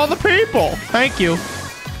are all the people? Thank you.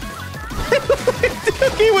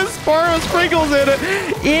 Dookie with sprinkles in it.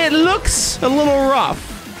 It looks a little rough.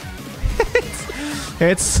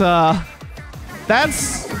 That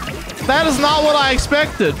is not what I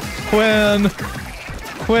expected when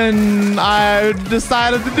I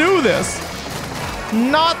decided to do this.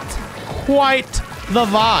 Not quite the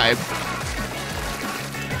vibe.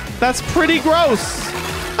 That's pretty gross.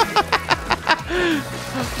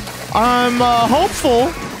 I'm hopeful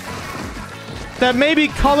that maybe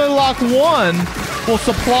Color Lock 1 will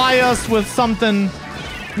supply us with something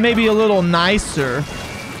maybe a little nicer.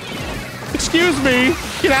 Excuse me,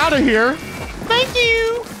 get out of here. Thank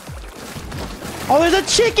you. Oh, there's a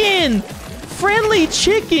chicken. Friendly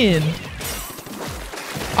chicken.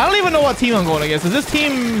 I don't even know what team I'm going against. Is this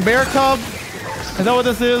Team Bear Cub? Is that what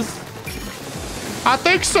this is? I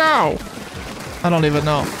think so. I don't even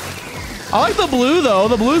know. I like the blue though.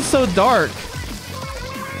 The blue's so dark.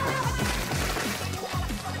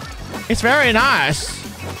 It's very nice.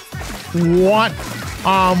 What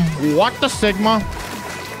the Sigma?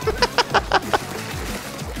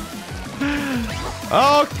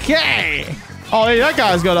 Okay. Oh, hey, that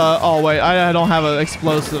guy's got a... Oh, wait. I don't have an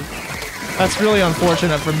explosive. That's really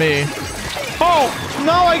unfortunate for me. Oh,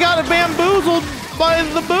 no. I got bamboozled by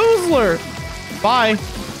the boozler. Bye.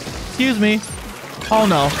 Excuse me. Oh,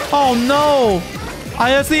 no. Oh, no.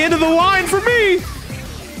 That's the end of the line for me.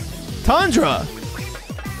 Tundra.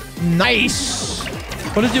 Nice.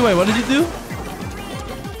 What did you... Wait, what did you do?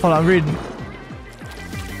 Hold on. I'm reading.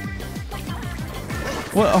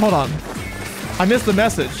 What? Hold on. I missed the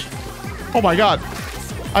message. Oh my god.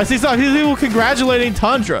 I see some people congratulating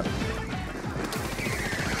Tundra.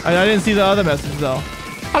 I didn't see the other message though.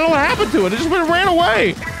 I don't know what happened to it. It just ran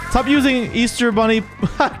away. Stop using Easter Bunny.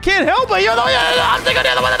 I can't help it. You know, I'm thinking the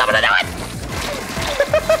other one. I'm gonna do it.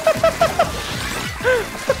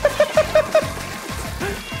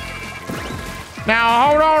 Now,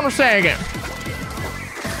 hold on a second.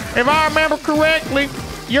 If I remember correctly,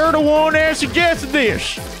 you're the one that suggested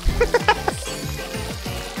this.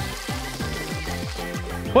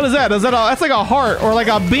 What is that? Is that that's like a heart or like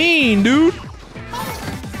a bean, dude?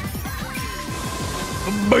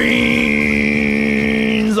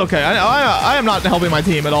 Beans. Okay, I am not helping my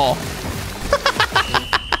team at all.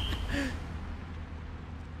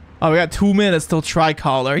 Oh, we got 2 minutes till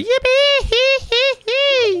tricolor. Yippee!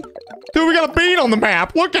 Dude, we got a bean on the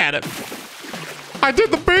map. Look at it. I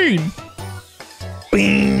did the bean.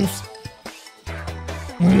 Beans.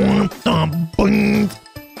 Want the beans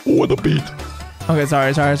or the beat? Okay, sorry.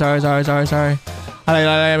 I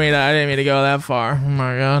didn't mean to go that far. Oh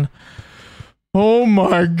my god. Oh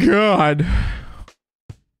my god.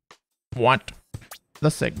 What?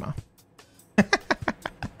 The Sigma. All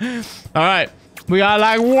right, we got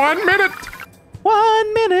like 1 minute.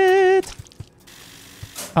 1 minute.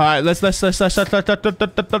 All right, let's.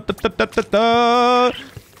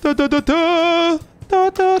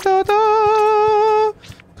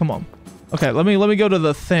 Come on. Okay, let me go to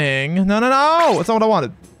the thing. No. That's not what I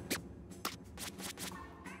wanted.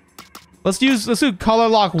 Let's do color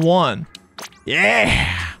lock 1.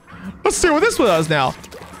 Yeah. Let's see what this one does now.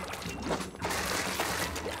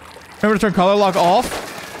 Remember to turn color lock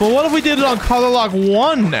off? But what if we did it on color lock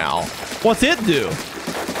 1 now? What's it do?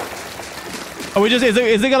 Are we just, is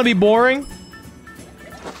it gonna be boring?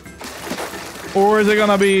 Or is it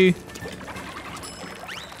gonna be...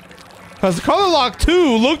 Because color lock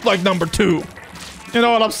 2 looked like number 2. You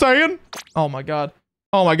know what I'm saying? Oh my god.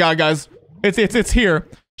 Oh my god, guys. It's here.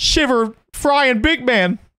 Shiver, Fry, and Big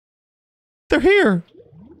Man. They're here.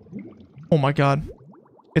 Oh my god.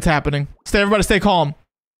 It's happening. Everybody stay calm.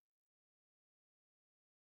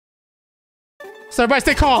 Everybody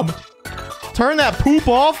stay calm. Turn that poop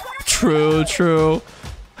off. True.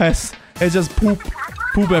 It's just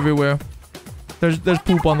poop everywhere. There's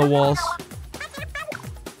poop on the walls.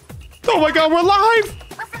 Oh my god, we're live!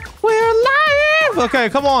 We're live! Okay,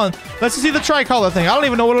 come on. Let's see the tricolor thing. I don't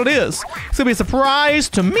even know what it is. It's gonna be a surprise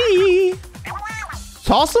to me.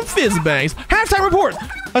 Toss some fizz bangs. Halftime report!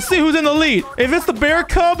 Let's see who's in the lead. If it's the Bear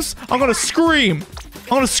Cubs, I'm gonna scream. I'm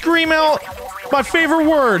gonna scream out my favorite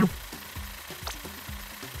word.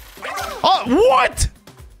 Oh, what?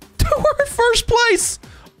 We're in first place.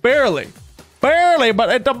 Barely,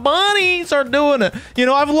 but the Bunnies are doing it. You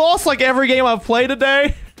know, I've lost like every game I've played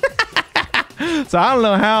today. So I don't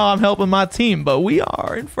know how I'm helping my team, but we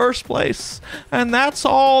are in first place. And that's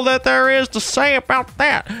all that there is to say about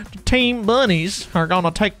that. The Team Bunnies are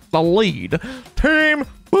gonna take the lead. Team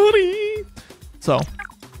Bunny. So,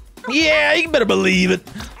 yeah, you better believe it.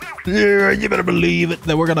 Yeah, you better believe it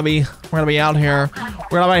that we're gonna be out here.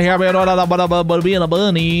 We're gonna be here being a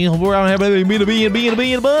bunny. We're out here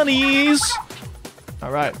being bunnies.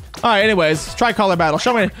 All right. Anyways, tricolor battle.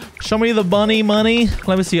 Show me the bunny money.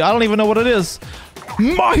 Let me see. I don't even know what it is.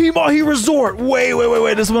 Mahi Resort. Wait.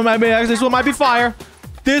 This one might be fire.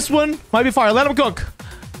 This one might be fire. Let him cook.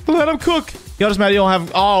 Yo, just Matt, you don't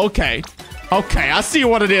have. Oh, okay. I see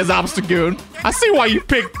what it is, Obstagoon. I see why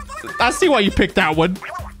you picked that one.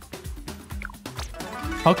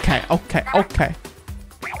 Okay.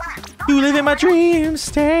 You live in my dream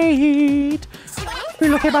state. You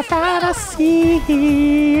look at my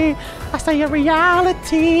fantasy. I say your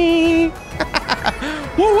reality.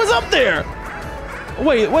 What was up there?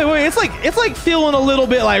 Wait. It's like feeling a little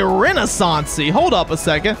bit like Renaissance-y. Hold up a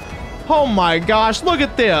second. Oh my gosh, look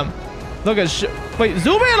at them. Wait,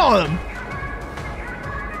 zoom in on them.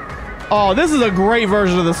 Oh, this is a great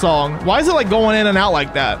version of the song. Why is it like going in and out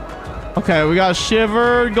like that? Okay, we got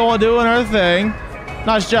Shiver doing her thing.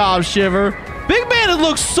 Nice job, Shiver. Big Man, it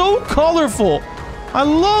looks so colorful. I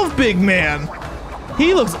love Big Man.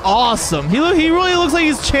 He looks awesome. He really looks like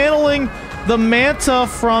he's channeling the Manta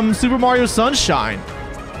from Super Mario Sunshine.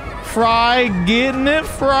 Fry's getting it.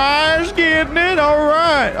 All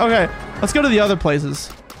right. Okay, let's go to the other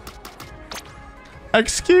places.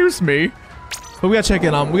 Excuse me. But we gotta check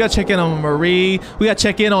in on Marie. We gotta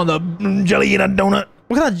check in on the jelly in a donut.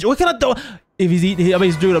 What kind of donut? If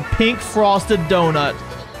he's doing a pink frosted donut.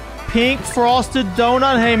 Pink frosted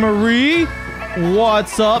donut. Hey, Marie.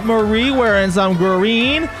 What's up, Marie? Wearing some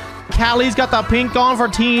green. Callie's got the pink on for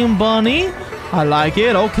Team Bunny. I like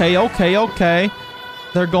it. Okay.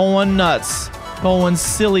 They're going nuts. Going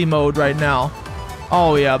silly mode right now.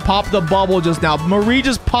 Oh, yeah. Pop the bubble just now. Marie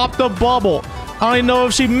just popped the bubble. I don't even know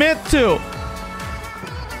if she meant to.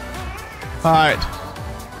 All right.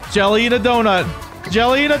 Jelly and a donut.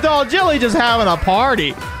 Jelly just having a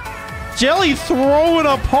party. Jelly throwing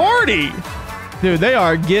a party. Dude, they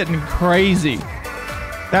are getting crazy.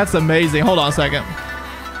 That's amazing. Hold on a second.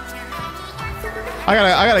 I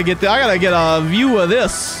gotta get a view of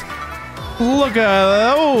this. Look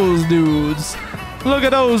at those dudes. Look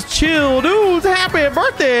at those chill dudes. Happy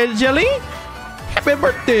birthday, Jelly. Happy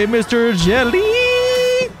birthday, Mr.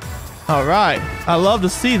 Jelly. All right. I love to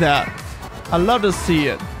see that. I love to see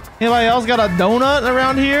it. Anybody else got a donut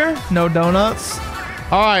around here? No donuts.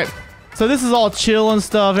 All right. So this is all chill and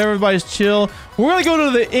stuff. Everybody's chill. We're going to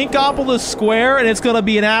go to the Inkopolis Square, and it's going to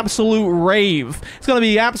be an absolute rave. It's going to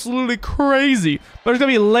be absolutely crazy. But there's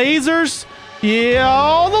going to be lasers. Yeah,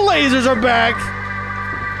 all the lasers are back.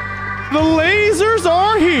 The lasers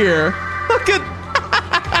are here. Look at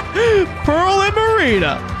Pearl and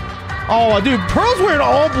Marina. Oh, dude, Pearl's wearing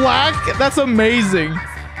all black. That's amazing.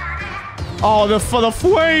 Oh, the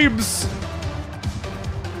flames.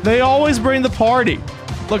 They always bring the party.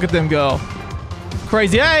 Look at them go.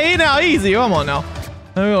 Crazy. Hey, now, easy. Come on now.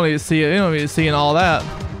 We don't need to see it. We don't need to see all that.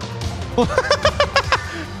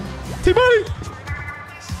 T-Buddy.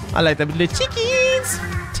 I like them little chickens.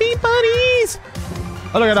 T-Buddies.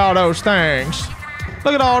 Oh, look at all those things.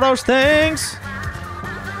 Look at all those things.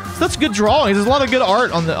 Such good drawings. There's a lot of good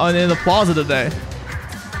art in the plaza today.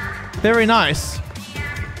 Very nice.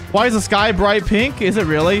 Why is the sky bright pink? Is it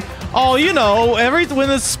really? Oh, you know, when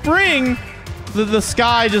it's spring, the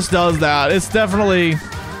sky just does that. It's definitely...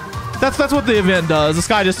 That's what the event does. The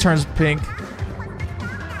sky just turns pink.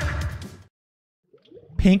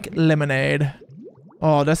 Pink lemonade.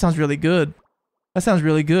 Oh, that sounds really good. That sounds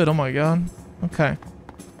really good. Oh my god. Okay.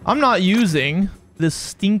 I'm not using this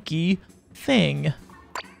stinky thing.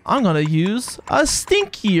 I'm gonna use a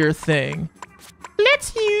stinkier thing.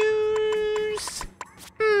 Let's use...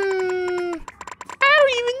 I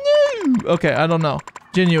don't even know. Okay, I don't know.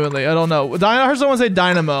 Genuinely, I don't know. I heard someone say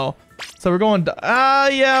dynamo. So we're going...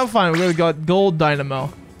 yeah, fine. We're gonna go gold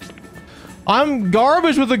dynamo. I'm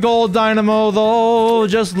garbage with the gold dynamo, though.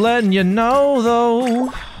 Just letting you know,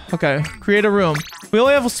 though. Okay, create a room. We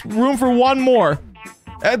only have room for one more.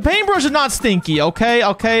 Paintbrush is not stinky, okay?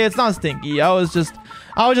 Okay, it's not stinky. I was just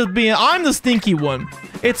being... I'm the stinky one.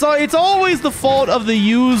 It's always the fault of the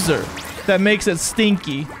user that makes it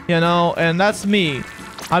stinky, you know? And that's me.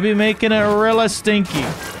 I be making it really stinky.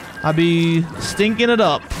 I be stinking it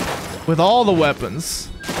up with all the weapons.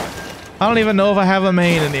 I don't even know if I have a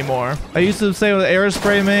main anymore. I used to say with air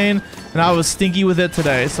spray main, and I was stinky with it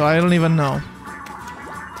today, so I don't even know.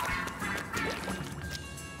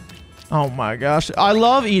 Oh my gosh. I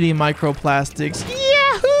love eating microplastics.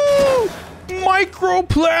 Yahoo!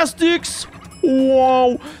 Microplastics!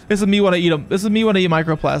 Whoa. This is me when I eat them. This is me when I eat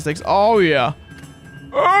microplastics. Oh yeah.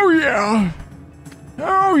 Oh yeah.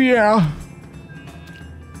 Oh yeah.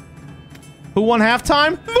 Who won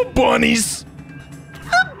halftime? The Bunnies.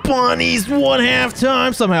 The Bunnies won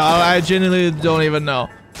halftime somehow. I genuinely don't even know.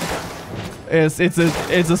 It's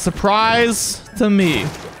a surprise to me.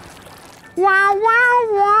 Wow wow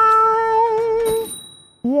wow.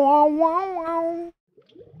 Wow wow wow.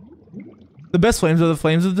 The best flames are the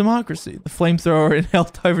flames of democracy. The flamethrower in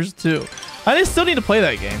Helldivers 2. I still need to play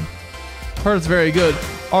that game. Heard it's very good.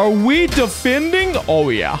 Are we defending? Oh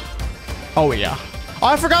yeah. Oh yeah. Oh,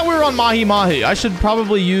 I forgot we were on Mahi Mahi. I should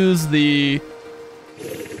probably use the...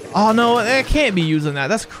 Oh no, I can't be using that.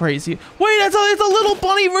 That's crazy. Wait, it's a little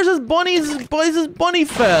bunny versus bunnies. Bunny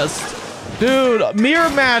Fest. Dude, mirror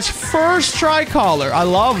match, first tricolor. I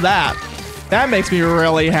love that. That makes me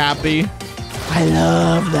really happy. I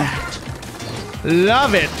love that.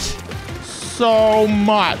 Love it so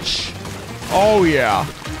much. Oh yeah.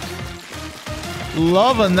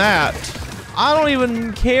 Loving that. I don't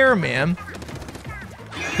even care, man.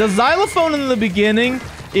 The xylophone in the beginning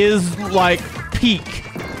is like peak.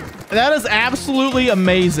 That is absolutely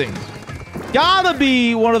amazing. Gotta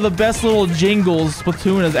be one of the best little jingles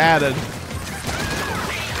Splatoon has added.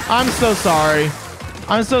 I'm so sorry.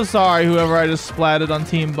 I'm so sorry, whoever I just splatted on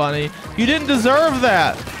Team Bunny. You didn't deserve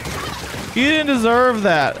that. You didn't deserve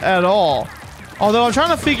that at all. Although I'm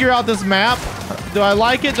trying to figure out this map. Do I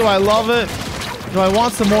like it? Do I love it? Do I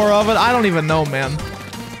want some more of it? I don't even know, man.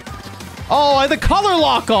 Oh, I have the color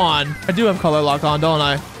lock on. I do have color lock on, don't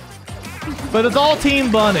I? But it's all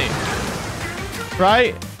Team Bunny.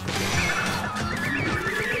 Right?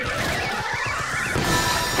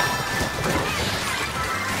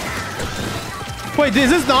 Wait, is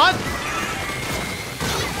this not?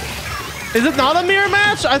 Is it not a mirror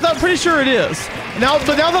match? I thought, pretty sure it is. But now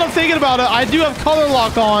that I'm thinking about it, I do have color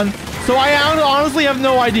lock on, so I honestly have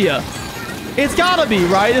no idea. It's gotta be,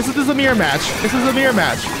 right? This is a mirror match. This is a mirror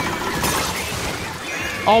match.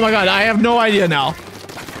 Oh my god, I have no idea now.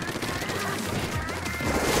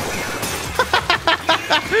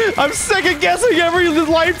 I'm second guessing every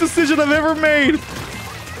life decision I've ever made.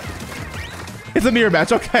 It's a mirror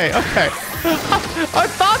match. Okay, okay. I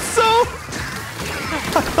thought so.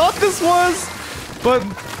 I thought this was, but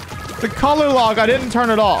the color lock, I didn't turn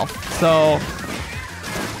it off. So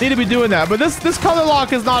need to be doing that. But this color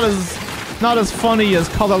lock is not as funny as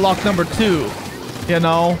color lock number 2. You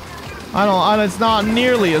know, it's not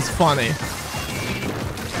nearly as funny.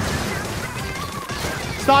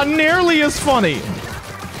 It's not nearly as funny.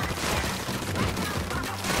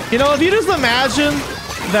 You know, if you just imagine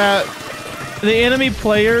that the enemy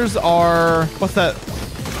players are, what's that?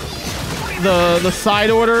 The side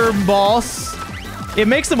order boss. It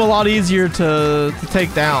makes them a lot easier to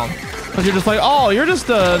take down. Because you're just like, oh, you're just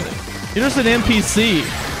an NPC.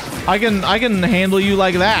 I can handle you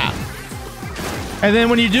like that. And then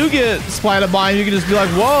when you do get splatted by them, you can just be like,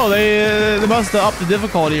 whoa, they must have upped the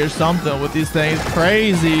difficulty or something with these things.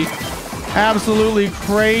 Crazy. Absolutely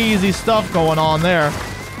crazy stuff going on there.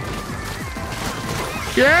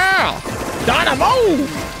 Yeah! Dynamo!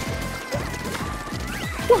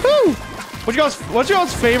 Woohoo! What's your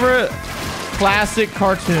guys' favorite classic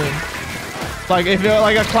cartoon? Like, if you're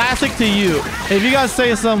like a classic to you. If you guys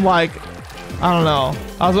say something like, I don't know.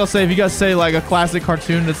 I was gonna say, if you guys say like a classic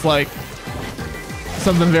cartoon that's like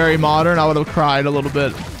something very modern, I would have cried a little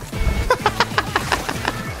bit.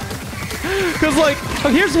 Cause like,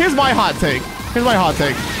 here's my hot take. Here's my hot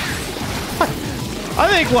take.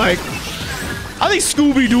 I think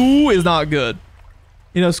Scooby-Doo is not good.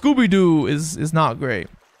 You know, Scooby-Doo is not great.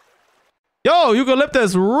 Yo,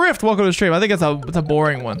 Eucalyptus Rift, welcome to the stream. I think it's a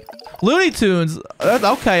boring one. Looney Tunes,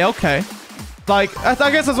 okay. Like, I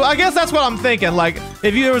guess that's what I'm thinking. Like,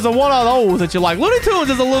 if there was a one of those that you like, Looney Tunes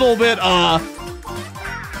is a little bit,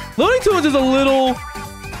 Looney Tunes is a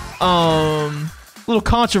little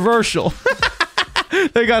controversial.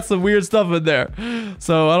 They got some weird stuff in there,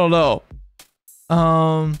 so I don't know.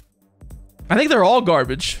 I think they're all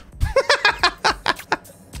garbage.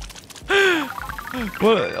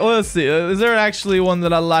 Well, let's see. Is there actually one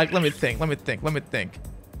that I like? Let me think.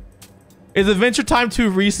 Is Adventure Time too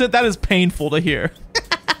recent? That is painful to hear.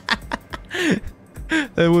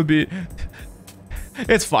 It would be.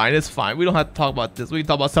 It's fine. It's fine. We don't have to talk about this. We can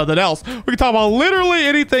talk about something else. We can talk about literally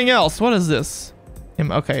anything else. What is this?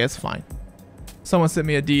 Okay, it's fine. Someone sent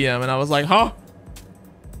me a DM and I was like, huh?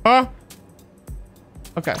 Huh?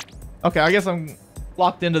 Okay. Okay, I guess I'm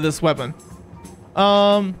locked into this weapon.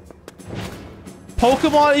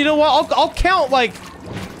 Pokemon, you know what? I'll count, like,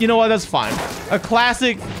 you know what? That's fine. A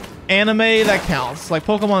classic anime, that counts. Like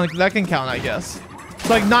Pokemon, that can count, I guess. It's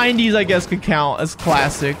like 90s, I guess, could count as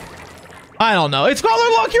classic. I don't know. It's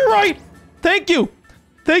Color Lock, you're right. Thank you.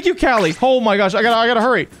 Thank you, Callie. Oh my gosh, I gotta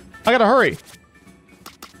hurry. I gotta hurry.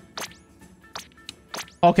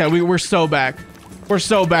 Okay, we're so back. We're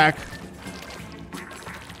so back.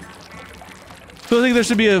 So I think there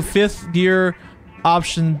should be a 5th gear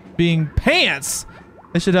option being pants.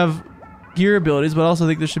 They should have gear abilities, but I also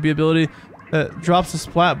think there should be ability that drops a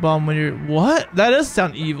splat bomb when you're... What? That does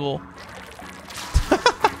sound evil.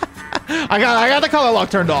 I got the color lock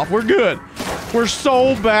turned off. We're good. We're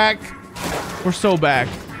so back. We're so back.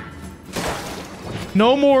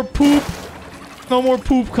 No more poop. No more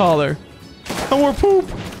poop color. No more poop.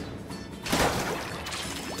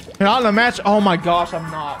 You're not in a match. Oh my gosh,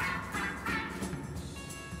 I'm not.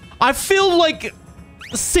 I feel like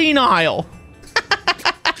senile.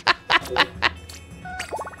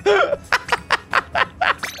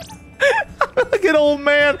 Like an old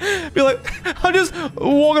man. Be like, I'm just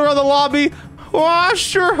walking around the lobby. Well, I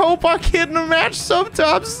sure hope I get in a match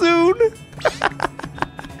sometime soon.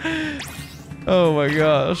 Oh my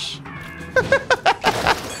gosh.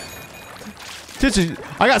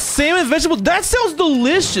 I got salmon, vegetables. That sounds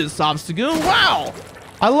delicious, Obstagoon. Wow.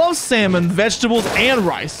 I love salmon, vegetables, and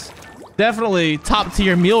rice. Definitely top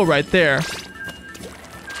tier meal right there.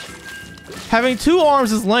 Having 2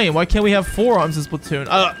 arms is lame. Why can't we have 4 arms in Splatoon?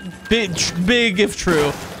 Big if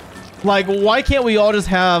true. Like, why can't we all just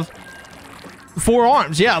have 4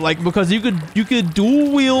 arms? Yeah, like, because you could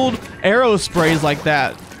dual wield arrow sprays like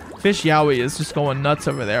that. Fish Yowie is just going nuts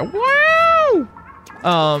over there. Wow!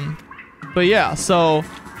 But yeah, so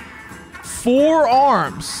 4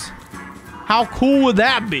 arms. How cool would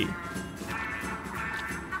that be?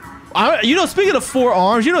 You know, speaking of 4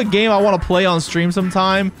 arms, you know a game I want to play on stream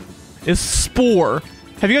sometime is Spore.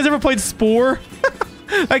 Have you guys ever played Spore?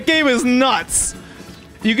 That game is nuts.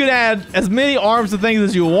 You can add as many arms to things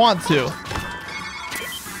as you want to.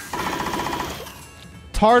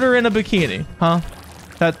 Tartar in a bikini, huh?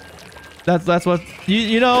 That's what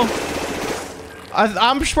you know.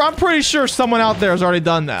 I'm pretty sure someone out there has already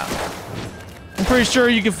done that. pretty sure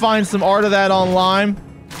you can find some art of that online.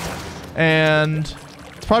 And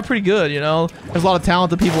it's probably pretty good, you know? There's a lot of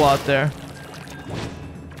talented people out there.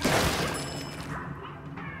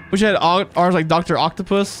 Wish I had arms like Dr.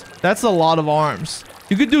 Octopus. That's a lot of arms.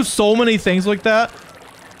 You could do so many things like that.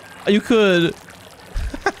 You could...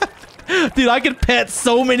 Dude, I could pet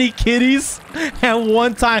so many kitties at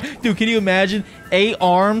one time. Dude, can you imagine 8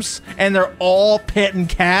 arms and they're all petting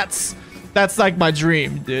cats? That's like my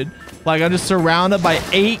dream, dude. Like, I'm just surrounded by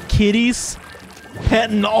 8 kitties,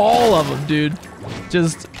 petting all of them, dude.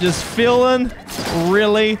 Just feeling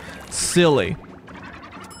really silly.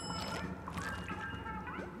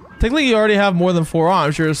 Technically, you already have more than 4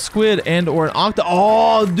 arms. You're a squid and or an octo.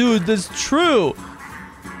 Oh, dude, that's true.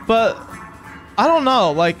 But I don't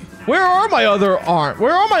know. Like, where are my other arms?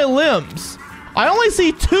 Where are my limbs? I only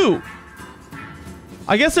see 2.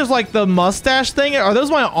 I guess there's like the mustache thing. Are those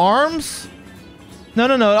my arms? No.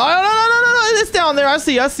 No. It's down there. I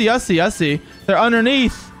see. They're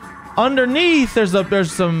underneath. Underneath,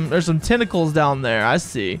 there's some tentacles down there. I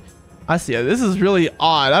see. This is really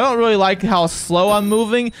odd. I don't really like how slow I'm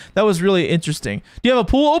moving. That was really interesting. Do you have a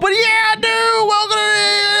pool open? Yeah, dude. Welcome to...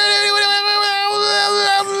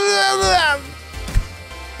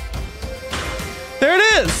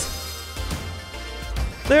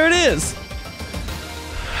 There it is.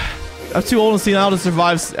 I'm too old and senile to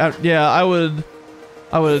survive. Yeah, I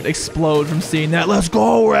would explode from seeing that. Let's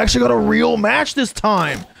go. We're actually got a real match this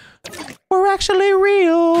time. We're actually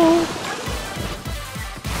real.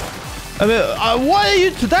 I mean, what are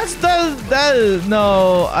you? That is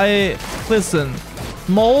no. Listen.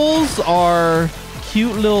 Moles are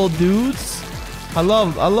cute little dudes.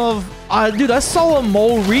 Dude, I saw a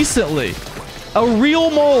mole recently, a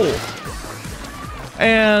real mole,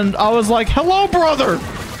 and I was like, "Hello, brother.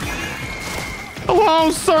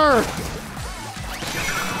 Hello, sir.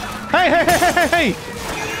 Hey!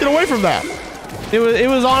 Get away from that." It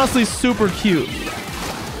was honestly super cute.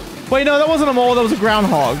 Wait, no, that wasn't a mole. That was a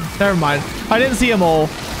groundhog. Never mind. I didn't see a mole.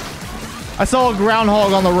 I saw a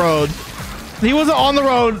groundhog on the road. He wasn't on the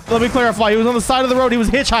road. Let me clarify. He was on the side of the road. He was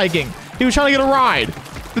hitchhiking. He was trying to get a ride.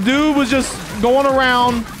 The dude was just going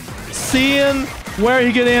around, seeing where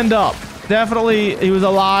he could end up. Definitely, he was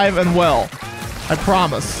alive and well. I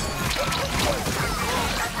promise.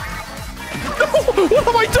 No, what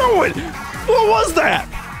am I doing? What was that?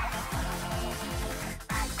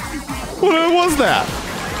 What was that?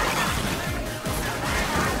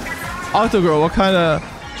 Octogirl, what kind of...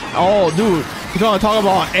 Oh, dude. You want to talk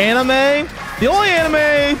about anime? The only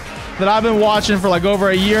anime that I've been watching for like over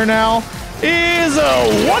a year now is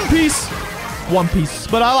One Piece. One Piece.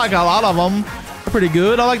 But I like a lot of them. They're pretty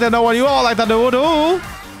good. I like that know what you all like that do.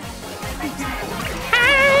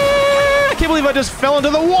 I can't believe I just fell into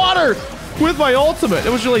the water with my ultimate.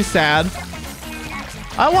 It was really sad.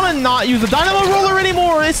 I want to not use the dynamo roller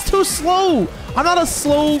anymore. It's too slow. I'm not a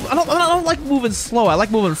slow... I don't like moving slow. I like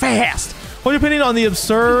moving fast. What opinion on the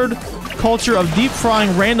absurd culture of deep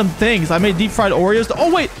frying random things? I made deep fried Oreos. Oh,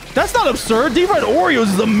 wait. That's not absurd. Deep fried Oreos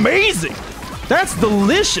is amazing. That's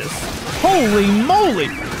delicious. Holy moly.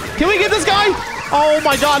 Can we get this guy? Oh,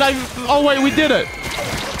 my God. Oh, wait. We did it.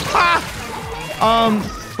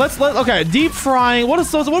 Okay, deep frying. What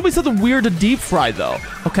would be something weird to deep fry, though?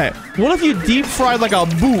 Okay. What if you deep fried like a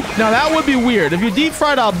boot? Now, that would be weird. If you deep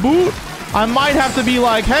fried a boot... I might have to be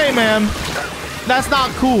like, hey man, that's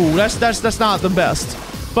not cool. That's not the best.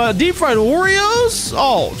 But deep fried Oreos?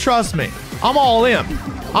 Oh, trust me, I'm all in.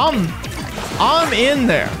 I'm in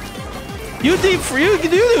there. You can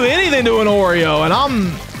do anything to an Oreo, and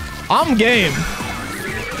I'm game.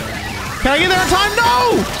 Can I get there in time?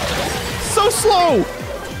 No! So slow.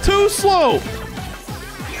 Too slow.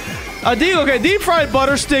 Okay, deep fried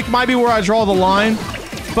butter stick might be where I draw the line,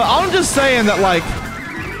 but I'm just saying that like.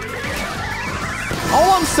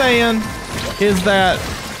 All I'm saying is that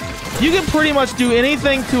you can pretty much do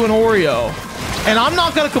anything to an Oreo, and I'm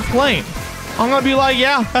not gonna complain. I'm gonna be like,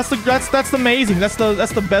 yeah, that's amazing. That's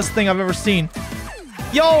the best thing I've ever seen.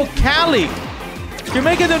 Yo, Callie, you're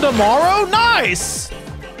making them tomorrow? Nice.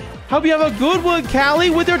 Hope you have a good one,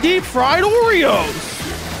 Callie, with your deep fried Oreos.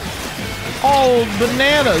 Oh,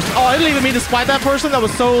 bananas. Oh, I didn't even mean to spite that person. That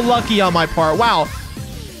was so lucky on my part. Wow.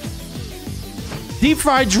 Deep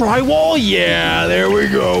fried drywall? Yeah, there we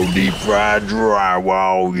go. Deep fried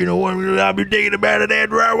drywall. You know what? I've been thinking about that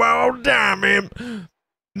drywall all the time, man.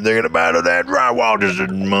 Thinking about that drywall, just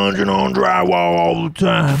munching on drywall all the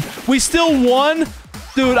time. We still won?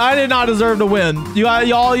 Dude, I did not deserve to win.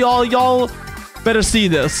 Y'all better see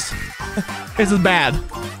this. This is bad.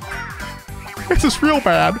 This is real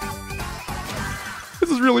bad.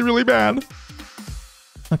 This is really, really bad.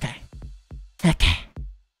 Okay.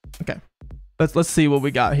 Let's see what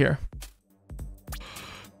we got here.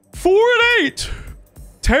 4 and 8.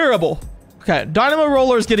 Terrible. Okay, Dynamo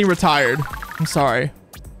Roller is getting retired. I'm sorry.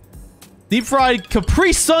 Deep fried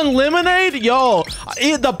Capri Sun lemonade, yo,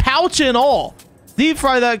 the pouch and all. Deep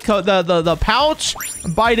fry that the pouch,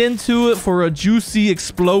 bite into it for a juicy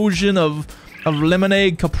explosion of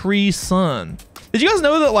lemonade Capri Sun. Did you guys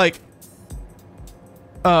know that like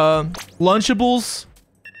Lunchables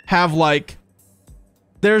have like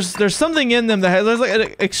there's something in them that has, there's like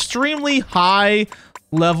an extremely high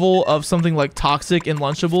level of something like toxic in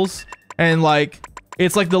Lunchables, and like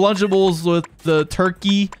it's like the Lunchables with the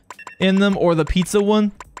turkey in them or the pizza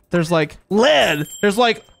one. There's like lead. There's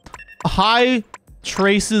like high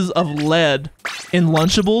traces of lead in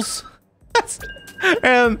Lunchables.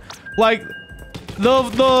 And like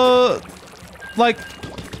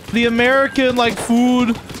the American like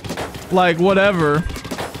food like whatever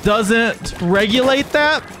doesn't regulate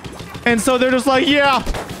that, and so they're just like, yeah,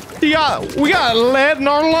 we got lead in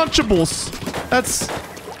our Lunchables. That's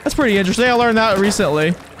pretty interesting. I learned that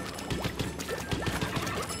recently.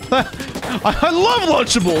 I love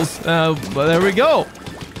Lunchables. But there we go.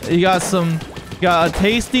 You got a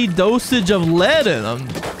tasty dosage of lead in them.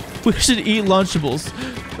 We should eat Lunchables.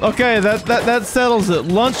 Okay, that settles it.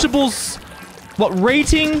 Lunchables, what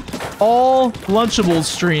rating all Lunchables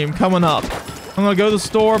stream coming up. I'm gonna go to the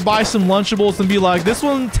store, buy some Lunchables, and be like, this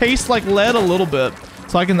one tastes like lead a little bit,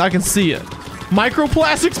 so I can see it.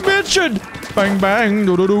 Microplastics mentioned. Bang bang,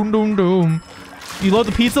 doom doom doom doom. You love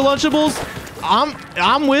the pizza Lunchables?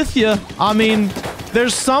 I'm with you. I mean,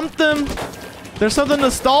 there's something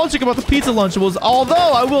nostalgic about the pizza Lunchables. Although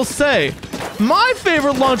I will say, my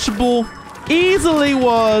favorite Lunchable easily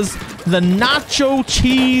was the nacho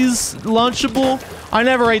cheese Lunchable. I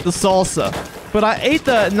never ate the salsa, but I ate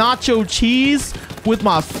the nacho cheese with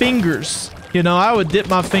my fingers. You know, I would dip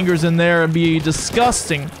my fingers in there and be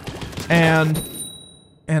disgusting, and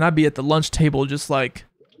I'd be at the lunch table just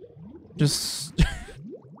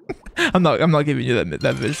I'm not giving you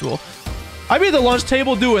that visual. I'd be at the lunch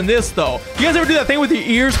table doing this though. You guys ever do that thing with your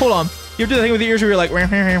ears? Hold on. You ever do that thing with your ears where you're like,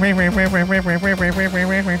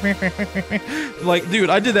 like, dude,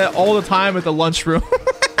 I did that all the time at the lunchroom.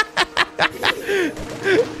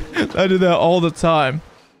 I did that all the time.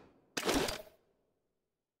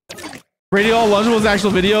 Radio Lunchables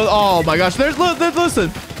actual video. Oh my gosh. Listen.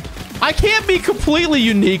 I can't be completely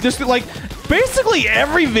unique. There's like basically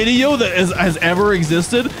every video that has ever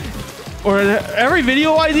existed, or every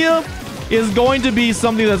video idea is going to be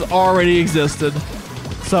something that's already existed.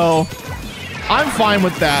 So I'm fine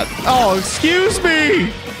with that. Oh, excuse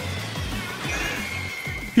me.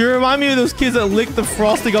 You remind me of those kids that lick the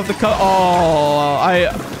frosting off the cup. Oh,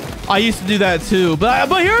 I used to do that too. But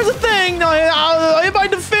here's the thing. In my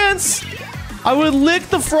defense, I would lick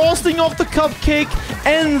the frosting off the cupcake,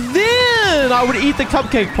 and then I would eat the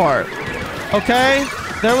cupcake part. Okay?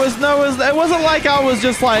 It wasn't like I was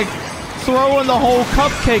just like throwing the whole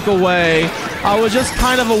cupcake away. I was just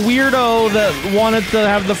kind of a weirdo that wanted to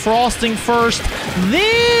have the frosting first,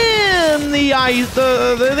 then the ice,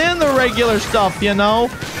 then the regular stuff, you know?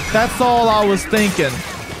 That's all I was thinking.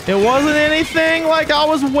 It wasn't anything like I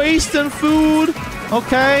was wasting food,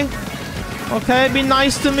 okay? Okay, be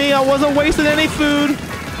nice to me. I wasn't wasting any food.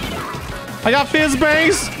 I got fizz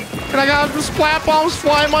bangs, and I got splat bombs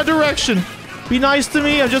flying my direction. Be nice to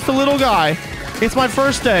me. I'm just a little guy. It's my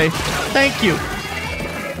first day. Thank you.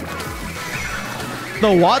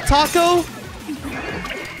 The what taco?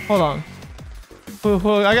 Hold on.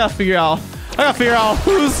 I gotta figure out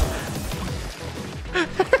who's...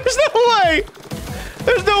 There's no way.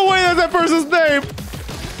 There's no way that's that person's name.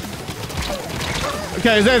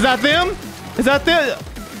 Okay, is that them? Is that them?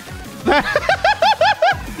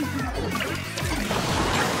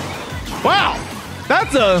 Wow,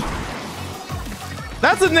 that's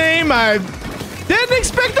a name I didn't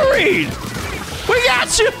expect to read. We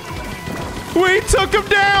got you. We took him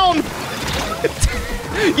down.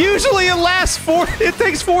 Usually it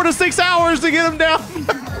takes 4 to 6 hours to get him down. We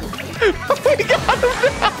got him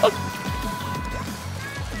down.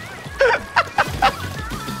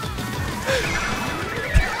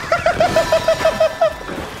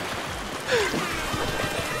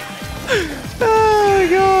 Oh my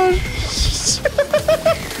gosh.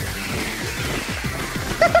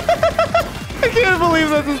 I can't believe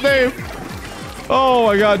that's his name. Oh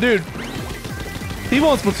my god, dude.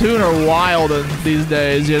 People in Splatoon are wild these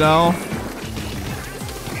days, you know?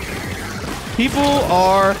 People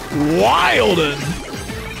are wildin'.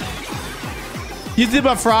 You did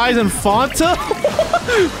my fries in Fanta?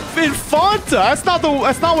 In Fanta? That's not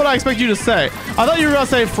what I expect you to say. I thought you were gonna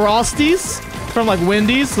say Frosties. from like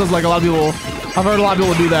Wendy's. So there's like a lot of people. I've heard a lot of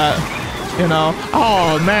people do that. You know.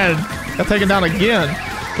 Oh man, got taken down again.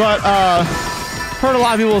 But heard a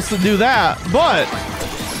lot of people do that. But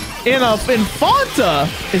in Fanta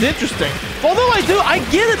is interesting. Although I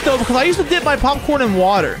get it though, because I used to dip my popcorn in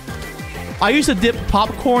water. I used to dip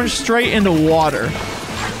popcorn straight into water.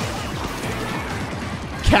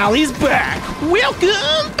 Callie's back.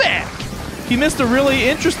 Welcome back. He missed a really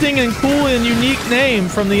interesting and cool and unique name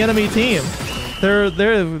from the enemy team. They're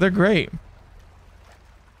great.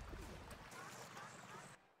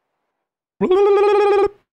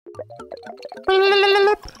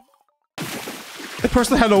 The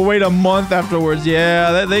person had to wait a month afterwards.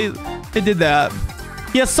 Yeah, they did that.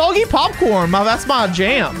 Yeah, soggy popcorn. That's my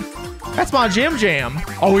jam. That's my jam.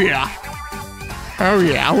 Oh yeah. Oh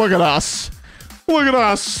yeah. Look at us. Look at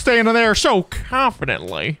us standing there so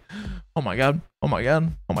confidently. Oh my god. Oh my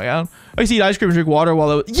god. Oh my god. I used to eat ice cream and drink water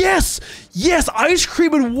while it was... Yes! Yes! Ice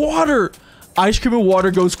cream and water! Ice cream and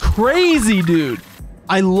water goes crazy, dude.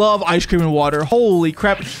 I love ice cream and water. Holy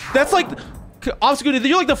crap. That's like... Obviously,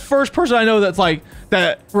 you're like the first person I know that's like...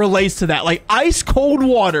 That relates to that. Like ice cold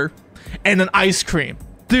water and an ice cream.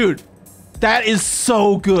 Dude, that is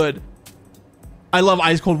so good. I love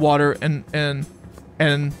ice cold water and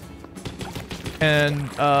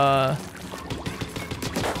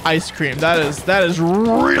ice cream. That is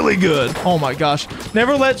really good. Oh my gosh.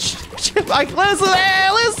 Never let Chip like listen. Hey,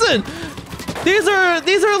 listen. These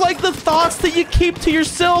are like the thoughts that you keep to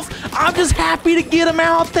yourself. I'm just happy to get them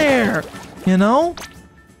out there. You know?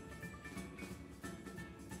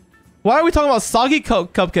 Why are we talking about soggy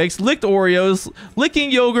cupcakes, licked Oreos, licking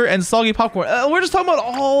yogurt, and soggy popcorn? We're just talking about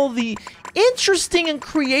all the interesting and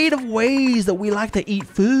creative ways that we like to eat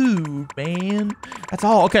food, man. That's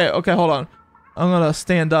all. Okay, hold on. I'm gonna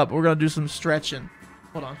stand up. We're gonna do some stretching.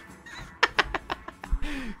 Hold on.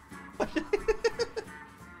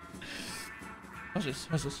 Watch this.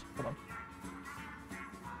 Hold on.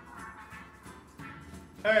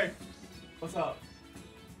 Hey, what's up?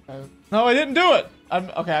 No, I didn't do it.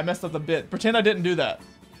 Okay, I messed up the bit. Pretend I didn't do that.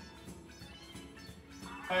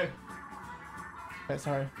 Hey. Okay,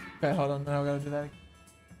 sorry. Okay, hold on. Now I gotta do that.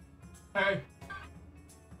 Hey.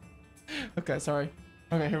 Okay, sorry.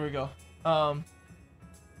 Okay, here we go. I'm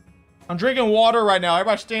drinking water right now.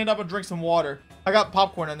 Everybody stand up and drink some water. I got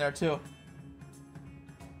popcorn in there too.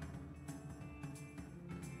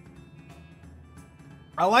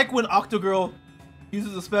 I like when Octogirl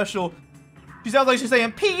uses a special. She sounds like she's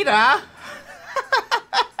saying Peter.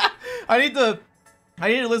 I need to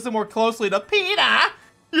listen more closely to Peter.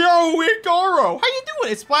 Yo, Igaro, how you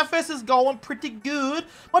doing? Splatfest is going pretty good.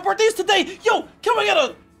 My birthday's today. Yo, can we get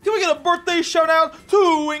a birthday shout out to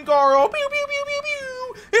Igaro? Pew pew pew pew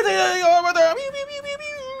pew. It's your birthday. Pew pew pew pew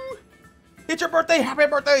pew. It's your birthday. Happy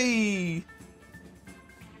birthday.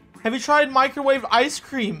 Have you tried microwave ice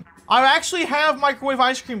cream? I actually have microwave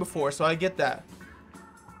ice cream before, so I get that.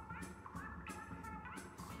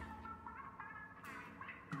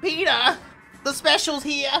 Peter, the special's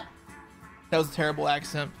here. That was a terrible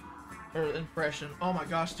accent or impression. Oh my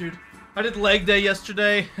gosh, dude. I did leg day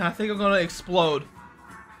yesterday, and I think I'm gonna explode.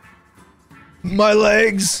 My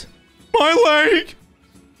legs. My leg.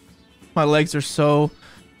 My legs are so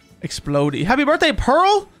explodey. Happy birthday,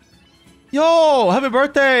 Pearl. Yo, happy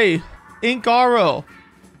birthday, Inkaro.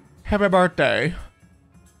 Happy birthday.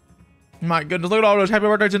 My goodness, look at all those happy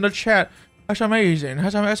birthdays in the chat. That's amazing.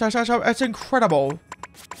 That's incredible.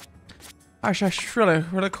 That's really,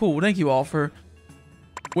 really cool. Thank you all for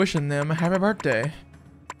wishing them a happy birthday.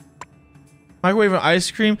 Microwave and ice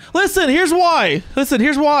cream. Listen, here's why.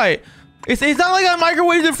 Here's why. It's not like I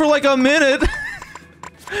microwaved it for like a minute.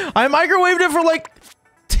 I microwaved it for like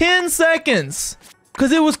 10 seconds.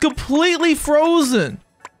 Because it was completely frozen.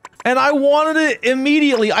 And I wanted it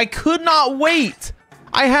immediately. I could not wait.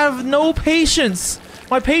 I have no patience.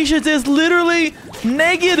 My patience is literally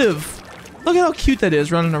negative. Look at how cute that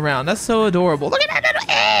is running around. That's so adorable. Look at that little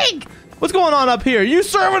egg. What's going on up here? You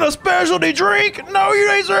serving a specialty drink? No, you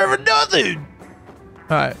ain't serving nothing.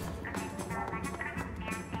 All right.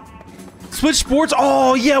 Switch sports.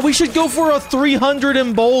 Oh yeah, we should go for a 300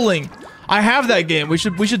 in bowling. I have that game. We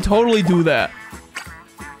should totally do that.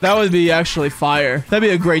 That would be actually fire. That'd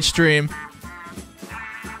be a great stream.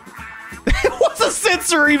 It was a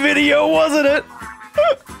sensory video, wasn't it?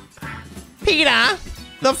 Peter,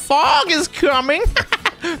 the fog is coming.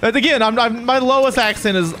 And again, my lowest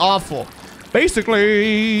accent is awful.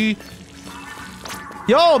 Basically,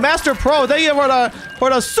 yo, Master Pro, thank you for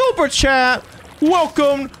the super chat.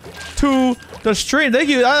 Welcome to the stream. Thank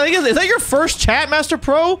you. Is that your first chat, Master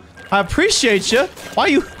Pro? I appreciate you. Why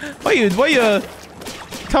you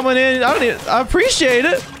coming in. I appreciate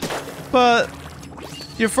it, but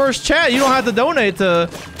your first chat, you don't have to donate to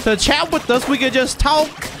chat with us. We could just talk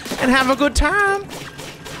and have a good time.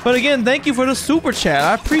 But again, thank you for the super chat.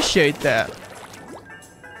 I appreciate that.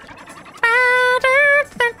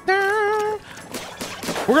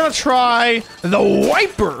 We're gonna try the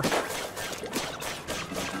wiper.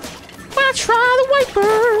 Let's try the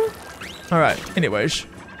wiper. All right. Anyways,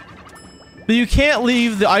 but you can't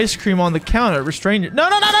leave the ice cream on the counter. Restrain your. No.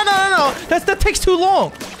 That takes too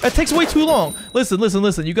long. That takes way too long.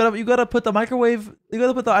 Listen. You gotta put the microwave. You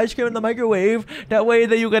gotta put the ice cream in the microwave. That way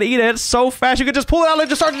that you gotta eat it so fast. You can just pull it out and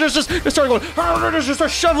just start going. Just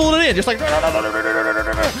start shoveling it in. Just like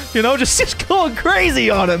you know, just going crazy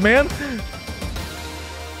on it, man.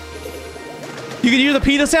 You can hear the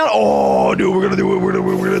pita sound. Oh, dude, we're gonna do it. We're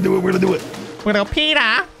gonna do it. We're gonna go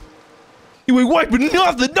pita. You ain't wiping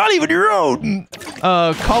nothing, not even your own.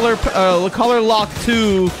 Color lock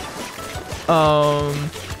 2.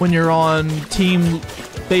 When you're on Team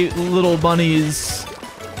Little Bunnies.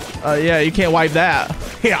 Yeah, you can't wipe that.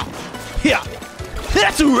 Yeah.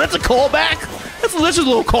 That's a callback. That's just a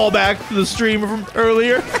little callback to the stream from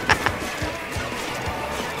earlier.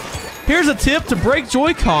 Here's a tip to break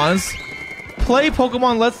Joy-Cons. Play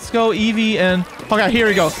Pokemon Let's Go Eevee and okay, here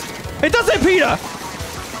we go. It does say PETA.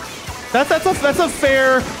 That's a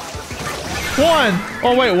fair one.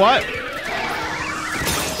 Oh wait, what?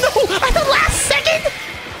 No, at the last second.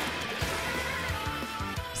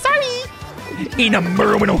 Sorry. Eat a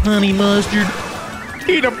burger with no honey mustard.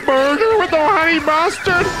 Eat a burger with no honey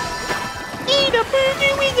mustard. Eat a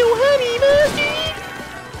burger with no honey mustard.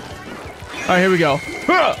 All right, here we go.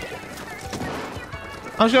 Huh.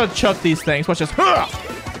 I'm just gonna chuck these things. Watch this. Huh.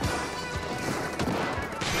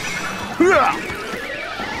 Huh.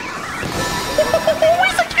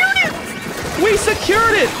 We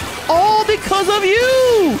secured it! All because of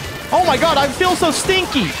you! Oh my god, I feel so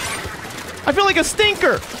stinky. I feel like a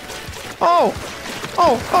stinker. Oh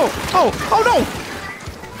no!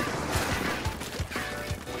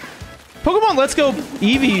 Pokemon Let's Go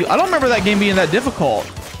Eevee. I don't remember that game being that difficult.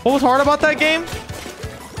 What was hard about that game?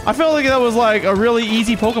 I felt like that was like a really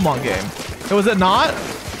easy Pokemon game. Was it not?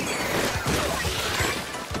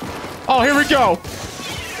 Oh, here we go.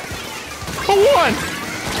 A 1.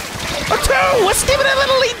 A 2! Let's give it a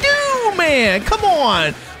little do, man! Come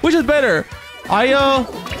on! Which is better? Io?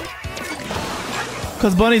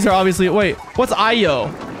 Because bunnies are obviously... Wait, what's Io?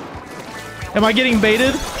 Am I getting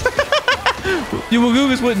baited? You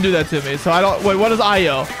Googus wouldn't do that to me, so I don't... Wait, what is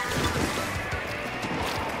Io?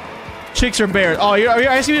 Chicks or bears? Oh, are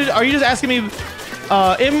you just asking me...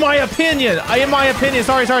 in my opinion.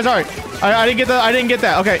 Sorry. I didn't get that. I didn't get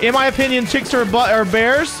that. Okay, in my opinion, chicks or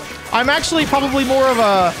bears? I'm actually probably more of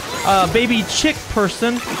a baby chick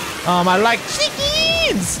person. I like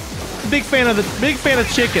chickens. Big fan of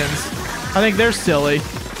chickens. I think they're silly.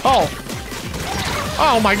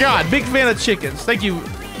 Oh my god, big fan of chickens. Thank you.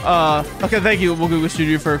 Okay, thank you, Google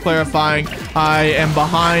Studio, for clarifying. I am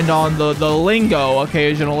behind on the lingo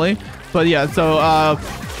occasionally, but yeah. So I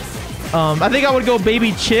think I would go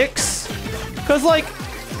baby chicks, cause like,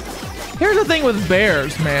 here's the thing with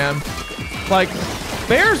bears, man. Like,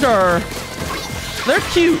 bears they're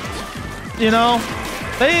cute, you know?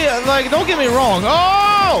 They, like, don't get me wrong.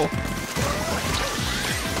 Oh!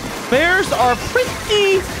 Bears are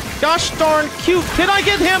pretty gosh darn cute. Can I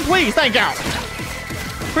get him, please? Thank you.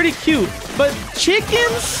 Pretty cute. But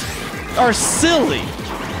chickens are silly,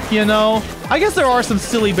 you know? I guess there are some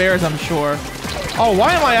silly bears, I'm sure. Oh,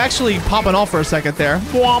 why am I actually popping off for a second there?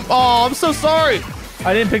 Womp. Oh, I'm so sorry.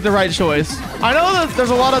 I didn't pick the right choice. I know that there's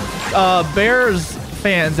a lot of Bears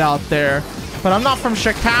fans out there, but I'm not from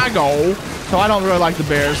Chicago, so I don't really like the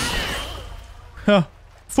Bears. Huh.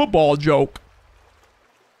 Football joke.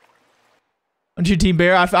 Aren't you Team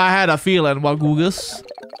Bear? I had a feeling, Wagugus.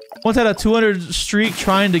 Once had a 200 streak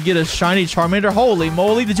trying to get a shiny Charmander. Holy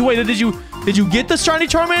moly! Did you get the shiny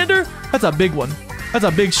Charmander? That's a big one. That's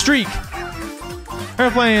a big streak. I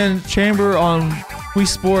was playing Chamber on Wii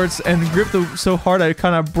Sports and gripped it so hard I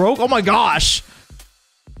kind of broke. Oh my gosh,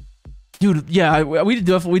 dude! Yeah, we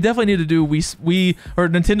definitely need to do Wii or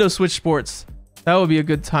Nintendo Switch Sports. That would be a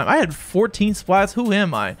good time. I had 14 splats. Who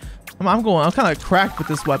am I? I'm kind of cracked with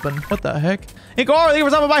this weapon. What the heck? Hey, Gar, thank you for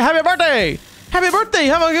stopping by. Happy birthday! Happy birthday!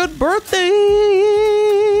 Have a good birthday!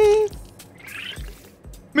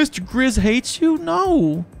 Mr. Grizz hates you?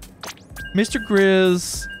 No. Mr.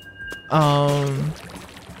 Grizz,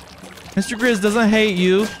 Mr. Grizz doesn't hate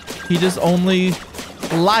you. He just only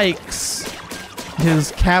likes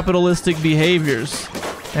his capitalistic behaviors.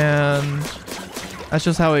 And that's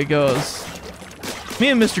just how it goes. Me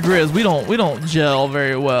and Mr. Grizz, we don't gel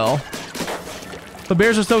very well. The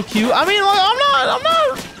bears are so cute. I mean, like,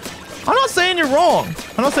 I'm not saying you're wrong.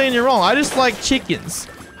 I'm not saying you're wrong. I just like chickens.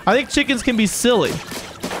 I think chickens can be silly.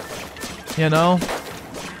 You know?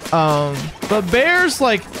 But bears,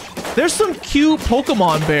 like, there's some cute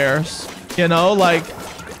Pokemon bears. You know, like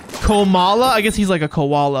Komala. I guess he's like a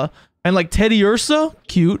koala. And like Teddy Ursa,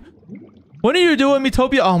 cute. What are you doing,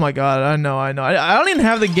 Miitopia? Oh my god, I know. I don't even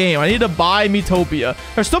have the game. I need to buy Miitopia.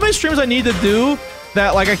 There's so many streams I need to do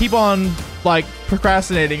that like I keep on like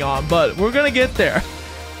procrastinating on, but we're gonna get there.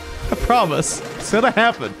 I promise. It's gonna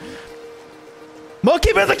happen. Monkey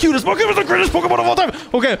is the cutest. Monkey is the greatest Pokemon of all time.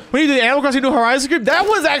 Okay, we need the Animal Crossing New Horizons stream. That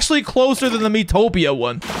one's actually closer than the Miitopia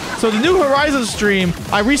one. So the New Horizons stream,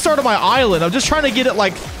 I restarted my island. I'm just trying to get it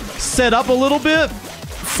like set up a little bit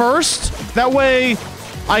first. That way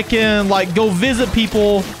I can like go visit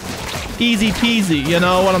people easy peasy. You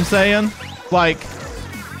know what I'm saying? Like,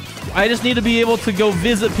 I just need to be able to go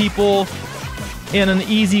visit people in an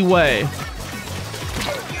easy way.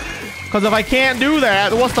 Because if I can't do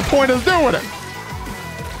that, what's the point of doing it?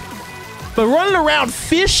 But running around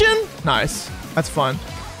fishing? Nice. That's fun.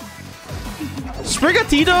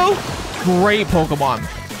 Sprigatito? Great Pokemon.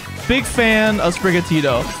 Big fan of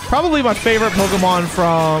Sprigatito. Probably my favorite Pokemon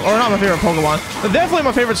from... Or not my favorite Pokemon, but definitely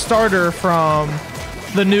my favorite starter from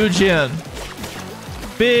the new gen.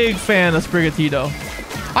 Big fan of Sprigatito.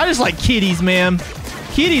 I just like kitties, man.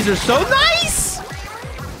 Kitties are so nice!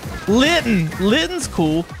 Litten. Litten's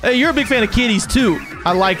cool. Hey, you're a big fan of kitties, too.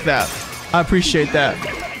 I like that. I appreciate that.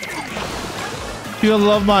 You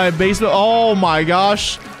love my basement? Oh my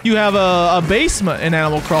gosh. You have a basement in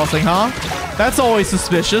Animal Crossing, huh? That's always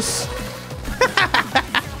suspicious.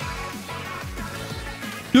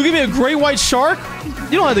 You give me a great white shark?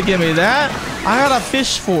 You don't have to give me that. I gotta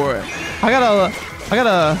fish for it. I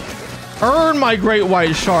gotta earn my great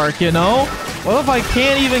white shark, you know? What if I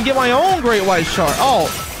can't even get my own great white shark? Oh,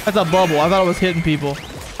 that's a bubble. I thought it was hitting people.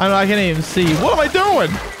 I know, I can't even see. What am I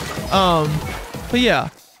doing? But yeah.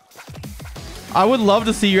 I would love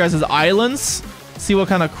to see you guys' islands. See what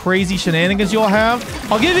kind of crazy shenanigans you all have.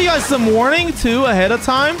 I'll give you guys some warning too ahead of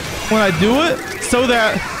time when I do it, so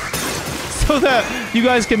that you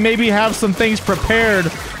guys can maybe have some things prepared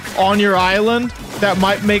on your island that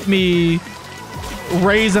might make me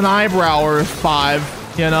raise an eyebrow or 5,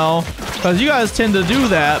 you know? Because you guys tend to do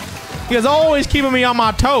that. You guys are always keeping me on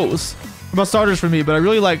my toes about starters for me, but I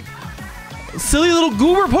really like silly little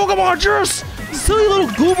goober Pokemon. Just silly little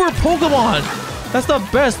goober Pokemon. That's the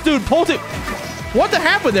best, dude. What the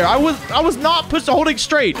happened there? I was not holding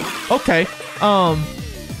straight. Okay.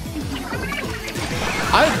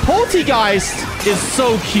 Poltegeist is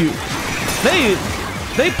so cute. They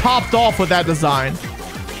popped off with that design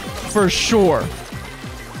for sure.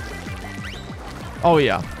 Oh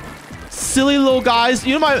yeah. Silly little guys.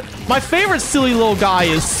 You know my favorite silly little guy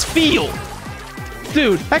is Spheal.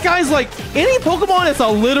 Dude, that guy's like any Pokemon that's a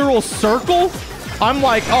literal circle. I'm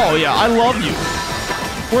like, oh yeah, I love you.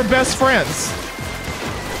 We're best friends.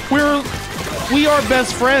 We are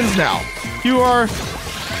best friends now. You are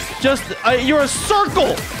just you're a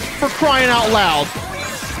circle, for crying out loud.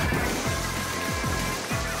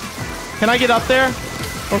 Can I get up there,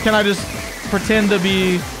 or can I just pretend to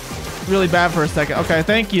be really bad for a second? Okay,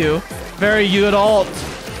 thank you. Very good ult.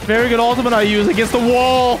 Very good ultimate I use against the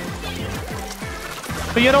wall.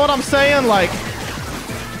 But you know what I'm saying? Like,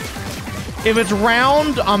 if it's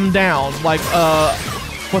round, I'm down. Like,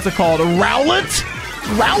 what's it called? A Rowlet?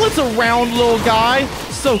 Rowlet's a round little guy.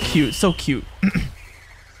 So cute. So cute. Going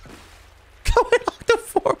off the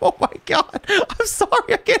form. Oh my god. I'm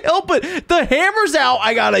sorry. I can't help it. The hammer's out.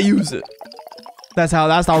 I gotta use it. That's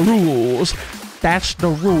the rules. That's the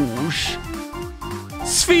rules.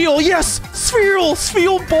 Spheal, yes!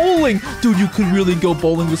 Spheal bowling! Dude, you could really go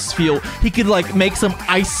bowling with Spheal. He could like make some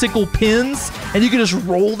icicle pins and you could just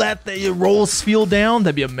roll Spheal down.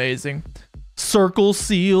 That'd be amazing. Circle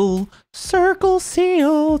Seal. Cherry,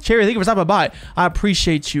 thank you for stopping by. I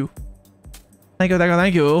appreciate you. Thank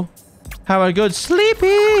you. Have a good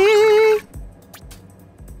sleepy.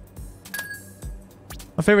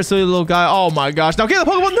 My favorite silly little guy. Oh my gosh. Now get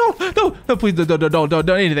the Pokemon. No, please don't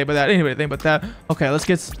anything but that. Okay, let's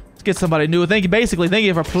get somebody new. Thank you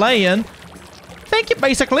for playing. Thank you,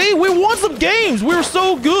 basically. We won some games. We were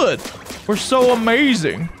so good. We're so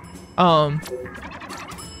amazing.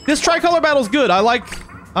 This tricolor battle's good. I like,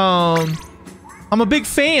 I'm a big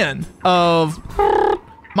fan of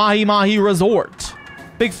Mahi Mahi Resort.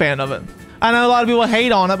 Big fan of it. I know a lot of people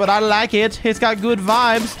hate on it, but I like it. It's got good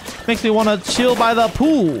vibes. Makes me want to chill by the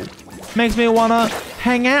pool. Makes me want to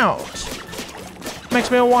hang out. Makes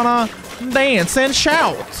me want to Dance and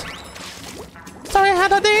shout. Sorry, I had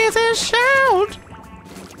to dance and shout.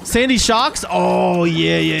 Sandy Shocks? Oh,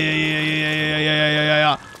 yeah.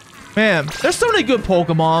 Man, there's so many good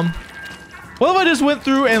Pokemon. What if I just went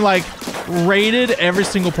through and like rated every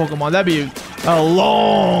single Pokemon? That'd be a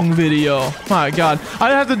long video. My God.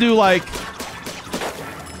 I'd have to do like,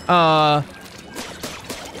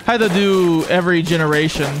 had to do every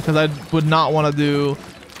generation because I would not want to do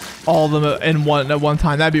all of them in at one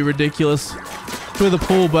time. That'd be ridiculous. Through the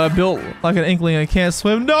pool, but I built like an inkling. I can't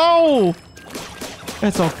swim. No!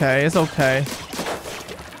 It's okay. It's okay.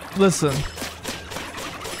 Listen.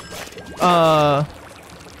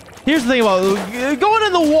 Here's the thing about going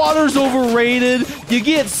in the water's overrated. You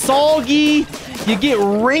get soggy. You get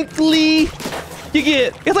wrinkly.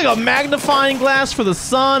 It's like a magnifying glass for the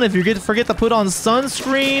sun if you forget to put on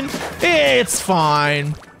sunscreen. It's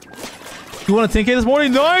fine. You want a 10K this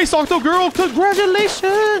morning? Nice, Octo Girl.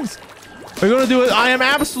 Congratulations. We're gonna do it. I am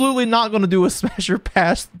absolutely not gonna do a Smasher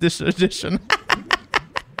Pass this edition.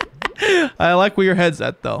 I like where your head's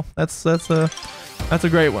at though. That's a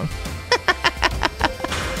great one.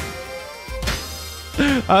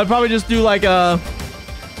 I'd probably just do like a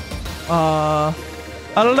I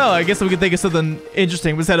don't know. I guess we could think of something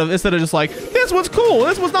interesting instead of just like this one's cool,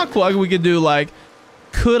 this one's not cool. We could do like,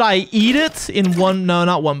 could I eat it in one? No,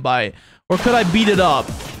 not one bite. Or could I beat it up?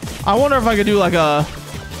 I wonder if I could do like a.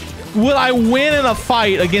 Would I win in a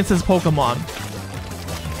fight against this Pokemon?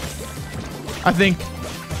 I think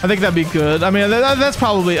that'd be good. I mean, that's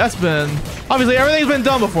been obviously everything's been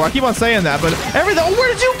done before. I keep on saying that, but everything. Oh,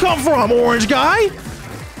 where did you come from, orange guy?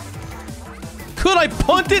 Could I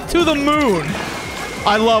punt it to the moon?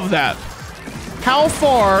 I love that. How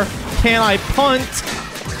far can I punt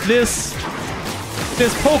this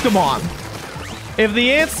Pokemon? If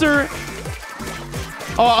the answer,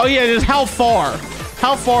 oh yeah, just how far?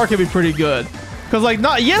 How far can be pretty good? Because like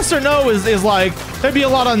not yes or no is like there'd be a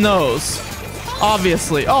lot of no's.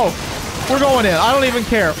 Obviously. Oh, we're going in. I don't even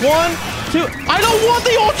care. 1, 2. I don't want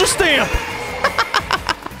the Ultra Stamp.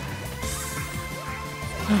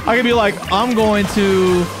 I could be like, I'm going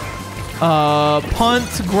to punt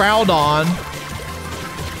Groudon.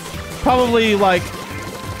 Probably like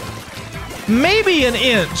maybe an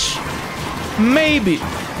inch. Maybe.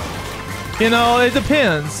 You know, it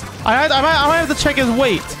depends. I might have to check his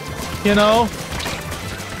weight. You know?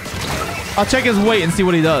 I'll check his weight and see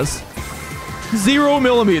what he does. 0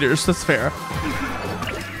 millimeters. That's fair.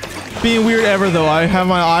 Being weird ever though. I have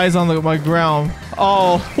my eyes on my ground.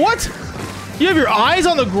 Oh, what? You have your eyes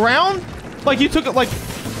on the ground? Like you took it, like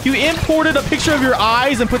you imported a picture of your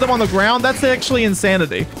eyes and put them on the ground? That's actually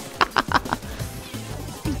insanity.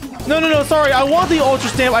 No, sorry. I want the Ultra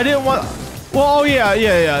Stamp. I didn't want... Well, oh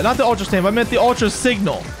yeah. Not the Ultra Stamp. I meant the Ultra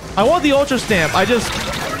Signal. I want the Ultra Stamp. I just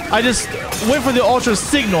went for the Ultra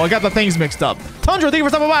Signal. I got the things mixed up. Tundra, thank you for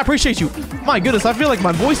stopping by. I appreciate you. My goodness, I feel like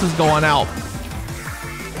my voice is going out.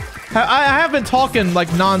 I have been talking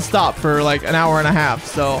like non-stop for like an hour and a half,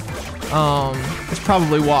 so that's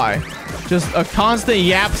probably why. Just a constant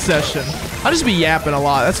yap session. I'll just be yapping a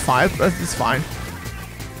lot. That's fine. It's fine.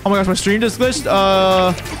 Oh my gosh, my stream just glitched.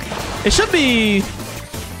 It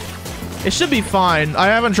should be fine. I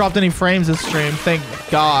haven't dropped any frames this stream, thank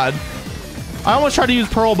God. I almost tried to use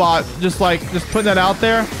Pearlbot, just putting that out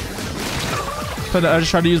there. But I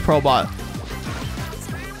just tried to use Pearlbot.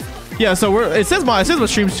 Yeah, so it says my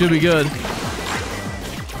stream should be good.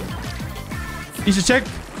 You should check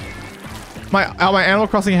my Animal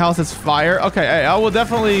Crossing house is fire. Okay, hey, I will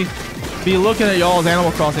definitely be looking at y'all's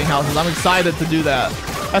Animal Crossing houses. I'm excited to do that.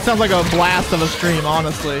 That sounds like a blast of a stream,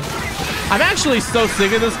 honestly. I'm actually so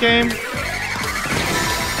sick of this game.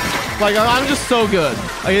 Like, I'm just so good.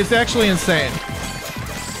 Like, it's actually insane.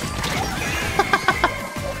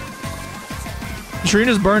 The stream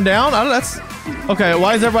just burned down? I don't know, that's... Okay,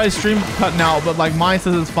 why is everybody's stream cutting out, but like mine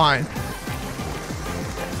says it's fine?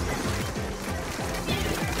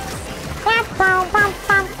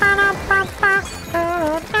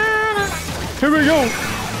 Here we go.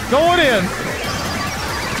 Going in.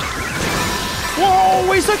 Whoa,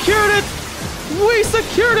 we secured it. We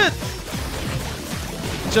secured it.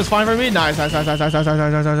 Just fine for me. Nice.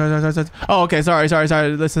 Oh, okay. Sorry.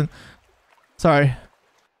 Listen. Sorry.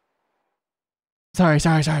 I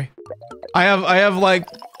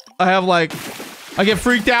get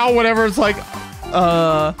freaked out whenever it's like,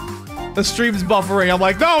 the stream's buffering. I'm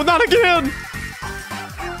like, no, not again.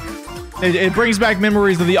 It brings back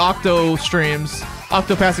memories of the Octo streams.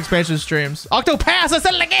 Octopass expansion streams. Octopass, I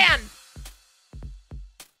said it again!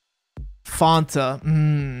 Fanta.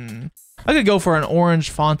 I could go for an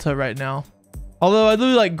orange Fanta right now. Although I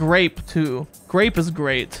do like grape too. Grape is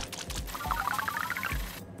great.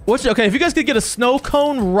 Okay, if you guys could get a snow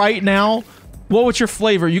cone right now, what would your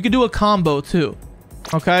flavor? You could do a combo too.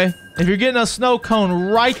 Okay? If you're getting a snow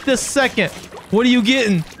cone right this second, what are you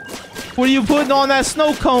getting? What are you putting on that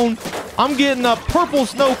snow cone? I'm getting a purple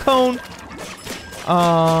snow cone.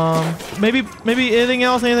 Maybe anything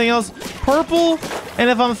else? Anything else? Purple. And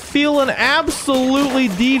if I'm feeling absolutely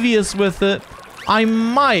devious with it, I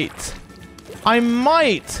might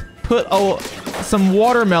put some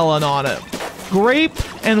watermelon on it. Grape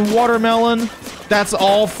and watermelon. That's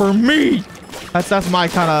all for me. That's my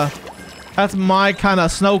kind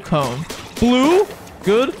of snow cone. Blue.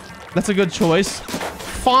 Good. That's a good choice.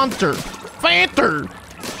 Fanta.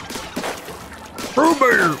 Brew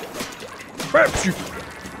beer. Pepsi.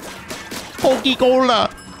 Coca-Cola.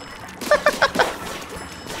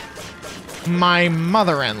 My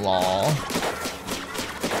mother-in-law.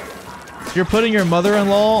 You're putting your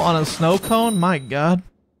mother-in-law on a snow cone? My God.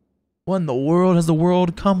 What in the world has the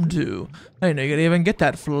world come to? I didn't know you could even get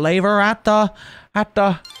that flavor at the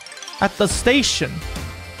station.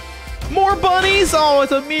 More bunnies? Oh,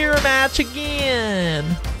 it's a mirror match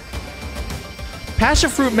again. Passion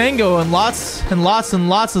fruit mango and lots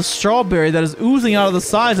of strawberry that is oozing out of the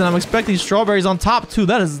sides, and I'm expecting strawberries on top too.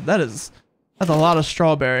 That's a lot of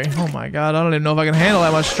strawberry. Oh my God, I don't even know if I can handle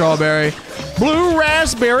that much strawberry. Blue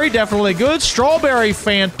raspberry, definitely good. Strawberry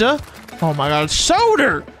Fanta. Oh my God,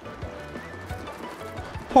 soda.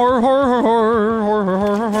 I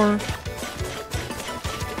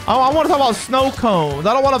want to talk about snow cones.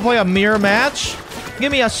 I don't want to play a mirror match.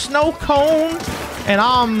 Give me a snow cone, and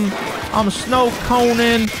I'm snow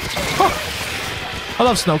coning. I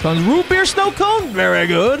love snow cones. Root beer snow cone, very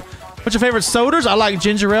good. What's your favorite sodas? I like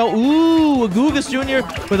ginger ale. Ooh, a Googus Jr.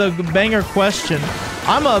 with a banger question.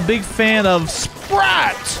 I'm a big fan of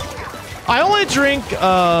Sprite. I only drink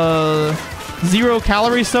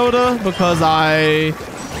 0-calorie soda because I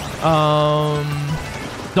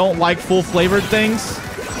don't like full flavored things.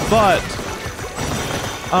 But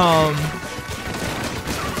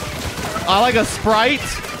I like a Sprite,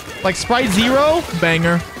 like Sprite Zero,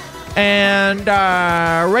 banger, and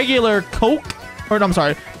regular Coke. Or no, I'm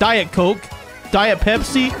sorry, Diet Coke, Diet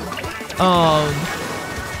Pepsi.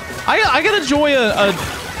 I can enjoy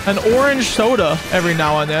an orange soda every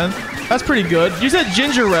now and then. That's pretty good. You said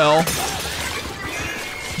ginger ale.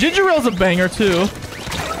 Ginger ale's a banger too.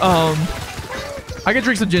 I can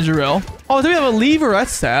drink some ginger ale. Oh, do we have a lever?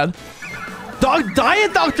 That's sad.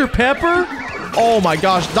 Diet Dr. Pepper. Oh my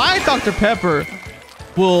gosh, Diet Dr. Pepper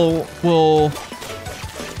will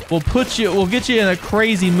get you in a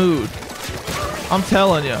crazy mood. I'm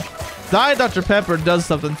telling you, Diet Dr. Pepper does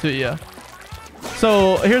something to you.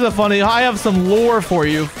 So here's a funny. I have some lore for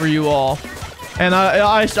you all, and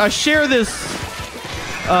I share this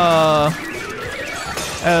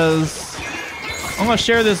as I'm gonna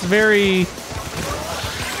share this very.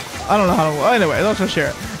 I don't know how to. Anyway, I'm gonna share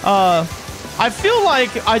it. I feel like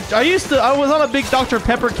I was on a big Dr.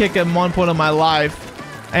 Pepper kick at one point in my life,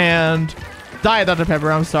 and Diet Dr.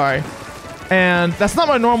 Pepper. I'm sorry, and that's not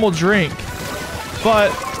my normal drink.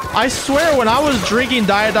 But I swear when I was drinking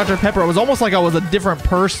Diet Dr. Pepper, it was almost like I was a different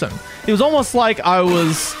person. It was almost like I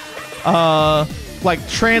was like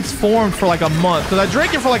transformed for like a month. Because I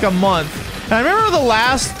drank it for like a month. And I remember the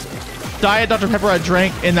last Diet Dr. Pepper I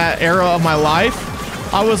drank in that era of my life.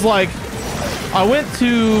 I was like, I went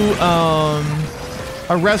to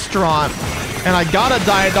a restaurant and I got a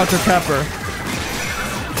Diet Dr. Pepper.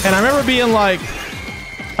 And I remember being like,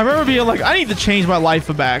 I need to change my life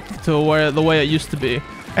back to the way it used to be.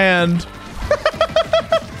 And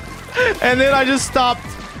and then I just stopped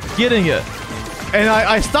getting it. And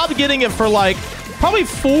I stopped getting it for like probably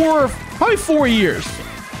four years.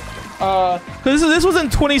 Cause this was in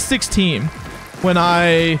 2016 when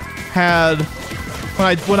I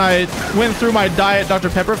went through my Diet Dr.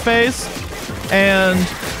 Pepper phase. And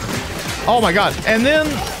oh my God. And then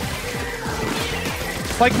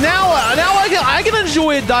like now I can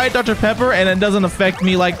enjoy a Diet Dr. Pepper and it doesn't affect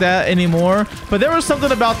me like that anymore. But there was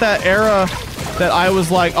something about that era that I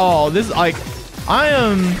was like, oh, this, like, I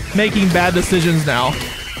am making bad decisions now.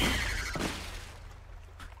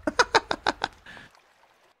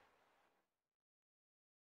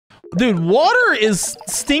 Dude, water is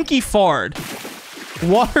stinky fart.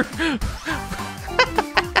 Water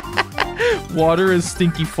is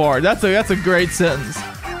stinky fart. That's a great sentence.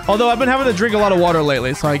 Although I've been having to drink a lot of water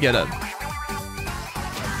lately, so I get it.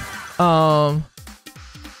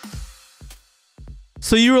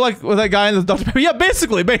 So you were like with that guy in the Dr. Pepper? Yeah,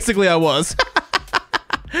 basically I was.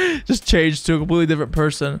 Just changed to a completely different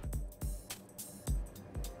person.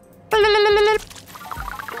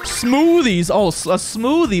 Smoothies. Oh, a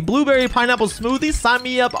smoothie. Blueberry pineapple smoothie. Sign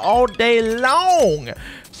me up all day long.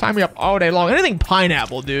 Sign me up all day long. Anything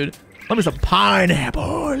pineapple, dude. Let me some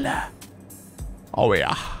pineapple. Oh,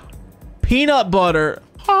 yeah. Peanut butter.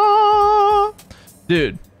 Ah.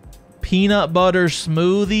 Dude. Peanut butter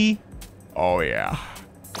smoothie. Oh, yeah.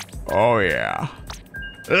 Oh, yeah.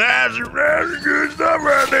 That's good stuff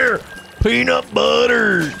right there. Peanut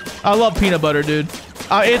butter. I love peanut butter, dude.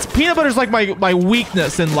 Peanut butter's like my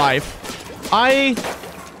weakness in life. I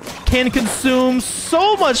can consume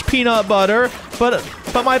so much peanut butter, but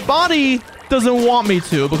my body doesn't want me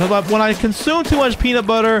to, because when I consume too much peanut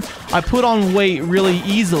butter, I put on weight really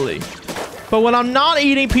easily. But when I'm not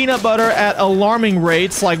eating peanut butter at alarming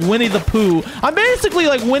rates, like Winnie the Pooh, I'm basically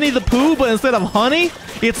like Winnie the Pooh, but instead of honey,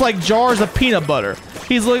 it's like jars of peanut butter.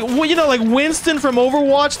 He's like, well, you know, like Winston from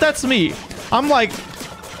Overwatch. That's me. I'm like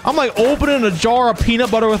opening a jar of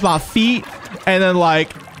peanut butter with my feet, and then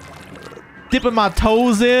like dipping my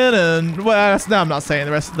toes in, and well, I'm not saying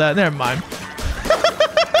the rest of that. Never mind.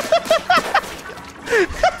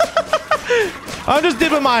 I'm just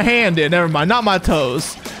dipping my hand in. Never mind, not my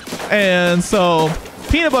toes. And so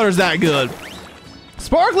peanut butter's that good.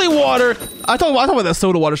 Sparkling water. I talked about that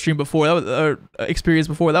soda water stream before. That was experience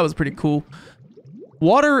before. That was pretty cool.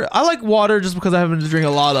 Water. I like water just because I happen to drink a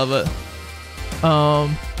lot of it.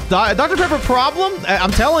 Dr. Pepper problem?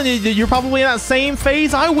 I'm telling you, you're probably in that same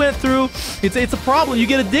phase I went through. It's a problem. You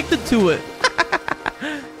get addicted to it.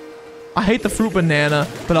 I hate the fruit banana,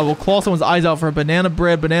 but I will claw someone's eyes out for a banana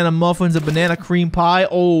bread, banana muffins, a banana cream pie.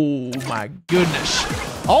 Oh my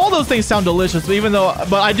goodness. All those things sound delicious,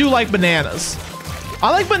 but I do like bananas. I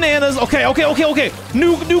like bananas. Okay.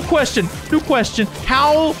 New question.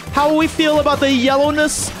 How we feel about the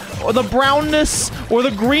yellowness or the brownness or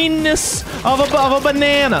the greenness of a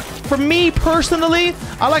banana? For me personally,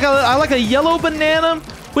 I like a yellow banana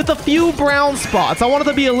with a few brown spots. I want it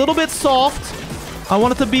to be a little bit soft. I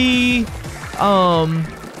want it to be I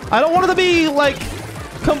don't want it to be like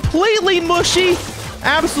completely mushy.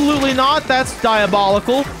 Absolutely not. That's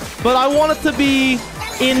diabolical. But I want it to be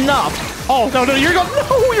enough. Oh no, you're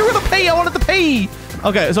gonna pay. I wanted to pay.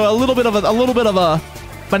 Okay, so a little bit of a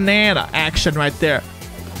banana action right there.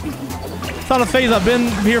 It's not a phase I've been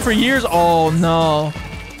here for years. Oh no.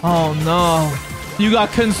 Oh no. You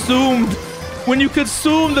got consumed. When you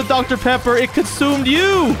consumed the Dr. Pepper, it consumed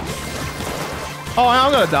you. Oh,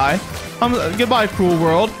 I'm gonna die. Goodbye, cruel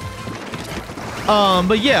world.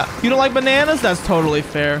 But yeah, you don't like bananas? That's totally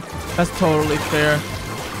fair. That's totally fair.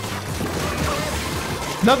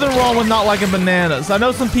 Nothing wrong with not liking bananas. I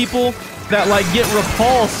know some people that like get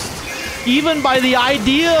repulsed even by the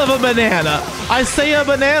idea of a banana. I say a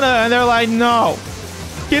banana and they're like, no,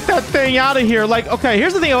 get that thing out of here. Like, okay,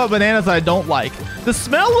 here's the thing about bananas that I don't like. The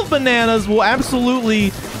smell of bananas will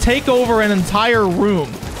absolutely take over an entire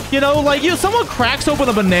room. You know, like someone cracks open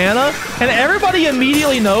a banana and everybody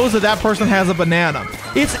immediately knows that person has a banana.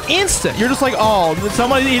 It's instant. You're just like, oh,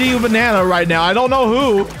 somebody's eating a banana right now. I don't know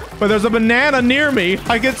who, but there's a banana near me.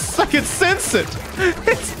 I can sense it.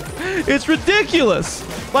 It's ridiculous.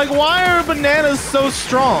 Like, why are bananas so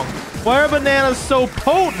strong? Why are bananas so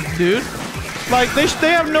potent, dude? Like, they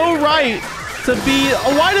have no right to be.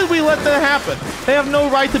 Why did we let that happen? They have no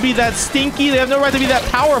right to be that stinky. They have no right to be that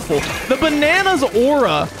powerful. The banana's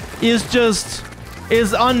aura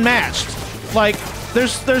is unmatched. Like,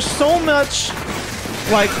 there's so much,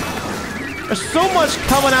 like, there's so much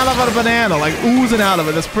coming out of a banana, like oozing out of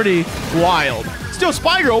it. That's pretty wild. Still,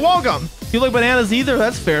 Spy Girl, welcome. You like bananas either?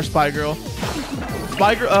 That's fair, Spy Girl.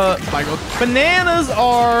 Spy Girl. Bananas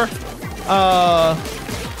are,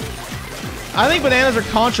 I think bananas are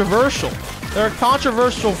controversial. They're a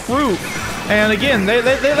controversial fruit. And again, they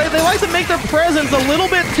like to make their presence a little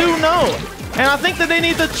bit too known. And I think that they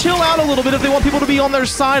need to chill out a little bit if they want people to be on their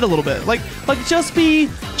side a little bit. Like just be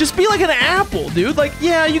like an apple, dude. Like,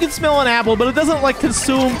 yeah, you can smell an apple, but it doesn't like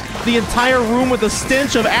consume the entire room with the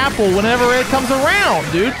stench of apple whenever it comes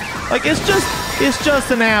around, dude. Like, it's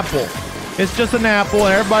just an apple. It's just an apple,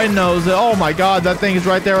 and everybody knows it. Oh my god, that thing is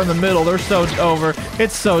right there in the middle. They're so over.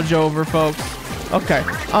 It's so over, folks. Okay.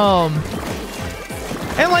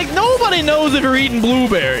 And like, nobody knows if you're eating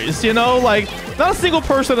blueberries, you know? Like, not a single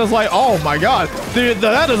person is like, oh my god, dude,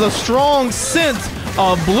 that is a strong scent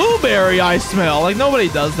of blueberry I smell. Like, nobody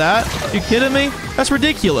does that. You kidding me? That's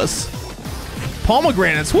ridiculous.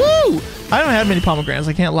 Pomegranates, woo! I haven't had many pomegranates,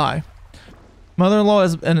 I can't lie. Mother-in-law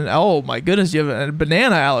has oh my goodness, you have a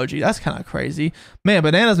banana allergy. That's kind of crazy. Man,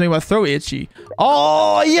 bananas make my throat itchy.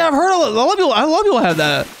 Oh yeah, I've heard of it. A lot of people have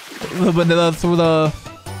that. The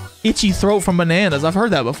itchy throat from bananas. I've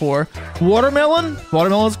heard that before. Watermelon?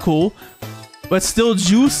 Watermelon's cool. but still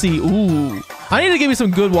juicy. Ooh. I need to give me some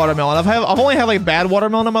good watermelon. I've only had like bad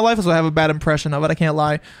watermelon in my life, so I have a bad impression of it. I can't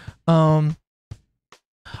lie. Oh,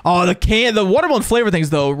 the watermelon flavor things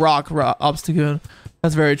though rock ups to good.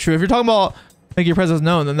 That's very true. If you're talking about making your presence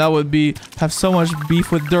known, then that would be have so much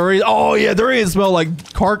beef with durians. Oh yeah, durians smell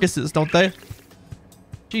like carcasses, don't they?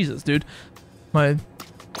 Jesus, dude, my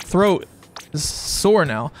throat is sore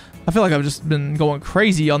now. I feel like I've just been going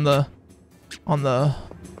crazy on the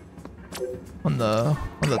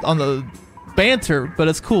banter, but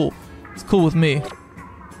it's cool. It's cool with me.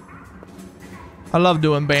 I love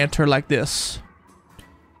doing banter like this.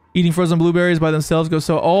 Eating frozen blueberries by themselves goes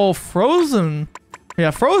so. Oh, frozen.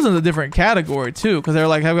 Yeah, frozen's a different category too, because they're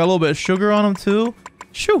like have got a little bit of sugar on them too.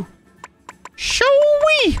 Shoo.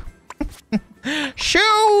 Shoo-wee.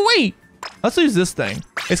 Shoo-wee. Let's use this thing.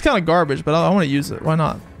 It's kind of garbage, but I want to use it. Why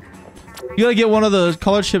not? You gotta get one of the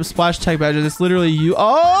color chip splash tag badges. It's literally you.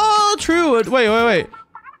 Oh, true. Wait.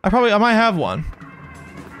 I might have one.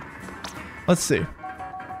 Let's see.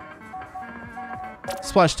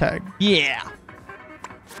 Splash tag. Yeah.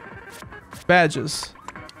 Badges.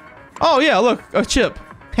 Oh yeah, look, a chip.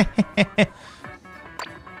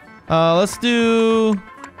 Let's do.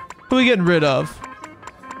 Who are we getting rid of?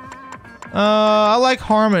 I like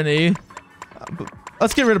Harmony.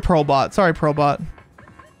 Let's get rid of Pearlbot. Sorry, Pearlbot.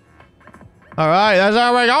 All right, that's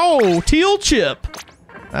how we go. Teal chip.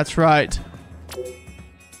 That's right.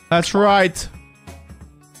 That's right.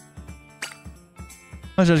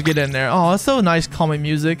 Let's just get in there. Oh, that's so nice, calming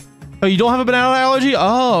music. Oh, you don't have a banana allergy?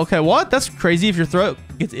 Oh, okay. What? That's crazy if your throat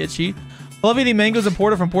gets itchy. I love eating mangoes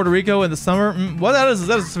imported from Puerto Rico in the summer. Well, that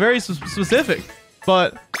is very specific.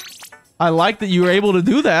 But I like that you were able to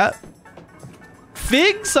do that.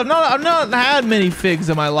 Figs? I've not had many figs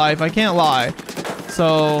in my life. I can't lie.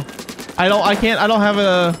 So I don't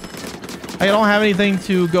have anything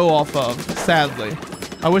to go off of, sadly.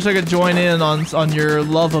 I wish I could join in on your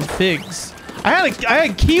love of figs. I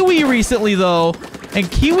had kiwi recently though, and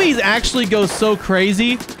kiwis actually go so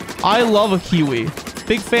crazy. I love a kiwi.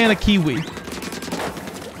 Big fan of kiwi.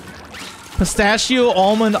 Pistachio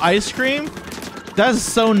almond ice cream? That is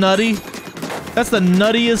so nutty. That's the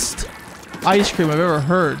nuttiest ice cream I've ever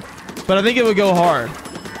heard. But I think it would go hard.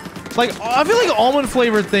 Like, I feel like almond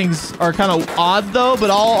flavored things are kind of odd though, but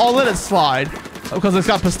I'll let it slide because it's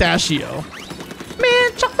got pistachio.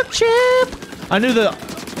 Mint chocolate chip. I knew the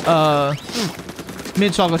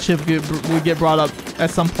mint chocolate chip would get brought up at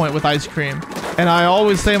some point with ice cream, and I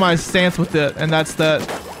always say my stance with it, and that's that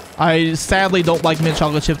I sadly don't like mint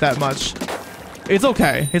chocolate chip that much. It's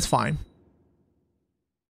okay. It's fine.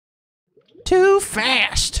 Too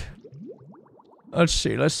fast. Let's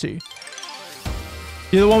see.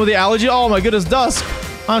 You're the one with the allergy? Oh my goodness, Dusk.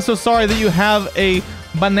 I'm so sorry that you have a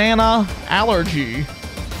banana allergy.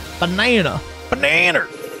 Banana.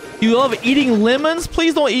 You love eating lemons?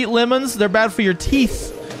 Please don't eat lemons. They're bad for your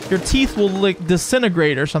teeth. Your teeth will like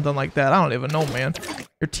disintegrate or something like that. I don't even know, man.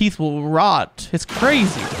 Your teeth will rot. It's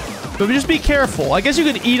crazy. But just be careful. I guess you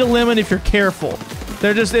could eat a lemon if you're careful.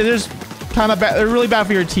 They're just kind of bad. They're really bad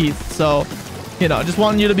for your teeth. So, you know, just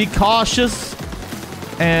wanting you to be cautious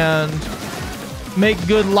and make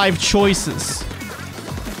good life choices.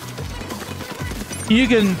 You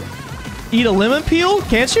can eat a lemon peel,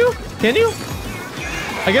 can't you? Can you?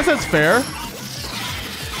 I guess that's fair.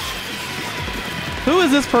 Who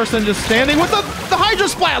is this person just standing with the Hydra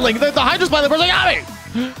Splatling? The Hydra Splatling person got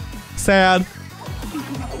me! Sad.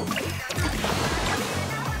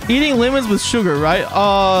 Eating lemons with sugar, right?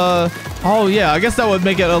 Oh yeah, I guess that would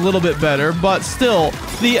make it a little bit better, but still,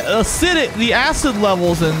 the acid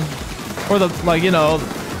levels or the, like, you know,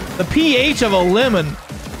 the pH of a lemon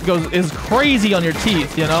is crazy on your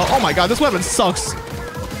teeth, you know? Oh my god, this weapon sucks.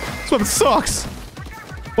 This weapon sucks.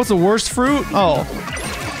 What's the worst fruit? Oh.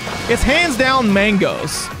 It's hands down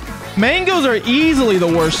mangoes. Mangoes are easily the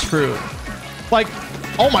worst fruit. Like,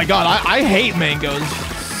 oh my god, I hate mangoes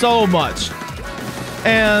so much.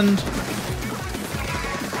 And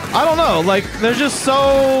I don't know, like, they're just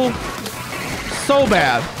so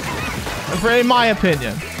bad, in my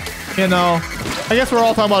opinion. You know, I guess we're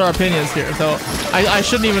all talking about our opinions here, so I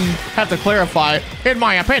shouldn't even have to clarify. In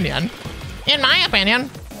my opinion. In my opinion.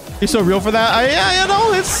 You're so real for that? Yeah, you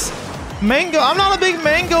know, it's mango. I'm not a big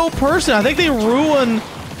mango person. I think they ruin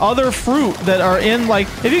other fruit that are in, like,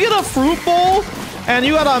 if you get a fruit bowl and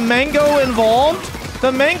you got a mango involved,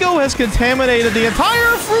 the mango has contaminated the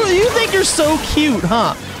entire fruit. You think you're so cute,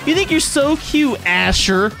 huh? You think you're so cute,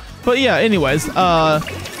 Asher. But yeah, anyways,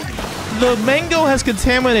 the mango has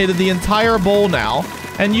contaminated the entire bowl now,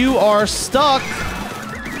 and you are stuck.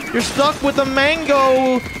 You're stuck with a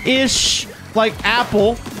mango-ish, like,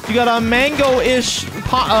 apple You got a mango-ish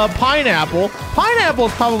pineapple. Pineapple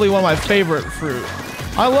is probably one of my favorite fruit.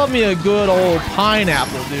 I love me a good old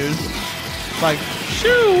pineapple, dude. Like,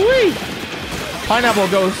 shoo-wee. Pineapple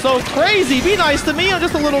goes so crazy. Be nice to me. I'm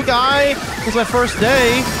just a little guy. It's my first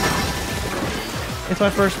day. It's my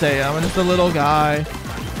first day. I'm just a little guy.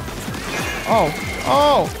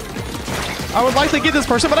 Oh. I would like to get this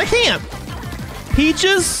person, but I can't.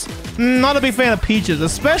 Peaches? Not a big fan of peaches,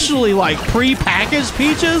 especially like pre-packaged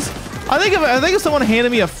peaches. I think if someone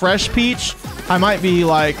handed me a fresh peach, I might be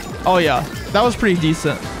like, oh yeah, that was pretty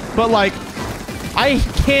decent. But like, I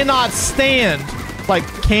cannot stand like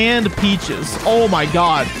canned peaches. Oh my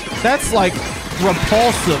god, that's like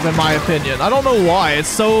repulsive in my opinion. I don't know why. It's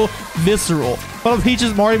so visceral. But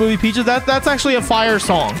Peaches, Mario movie Peaches, that's actually a fire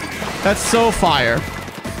song. That's so fire.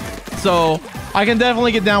 So I can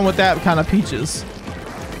definitely get down with that kind of peaches.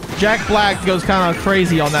 Jack Black goes kind of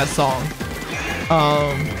crazy on that song.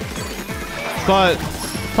 But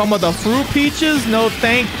talking about the fruit peaches, no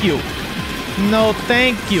thank you. No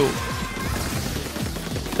thank you.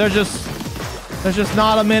 There's just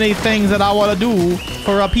not a many things that I want to do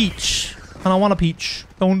for a peach. I don't want a peach.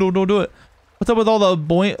 Don't do it. What's up with all the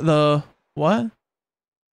what?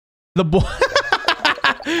 The boy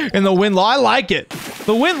and the win-law. I like it.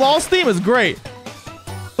 The win-loss theme is great.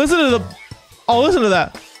 Listen to the. Oh, listen to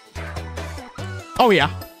that. Oh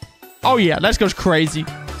yeah. Oh yeah. That goes crazy.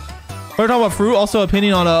 We're talking about fruit. Also,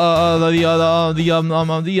 opinion on I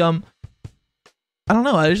don't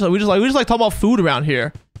know. We just like talking about food around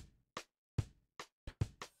here.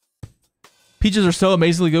 Peaches are so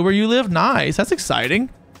amazingly good where you live. Nice. That's exciting.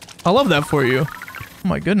 I love that for you. Oh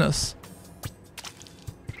my goodness.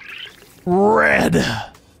 Red.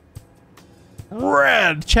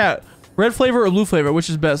 Chat. Red flavor or blue flavor? Which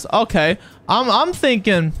is best? Okay. I'm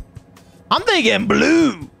thinking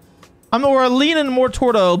blue. We're leaning more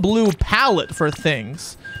toward a blue palette for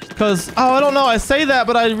things. Cause I don't know. I say that,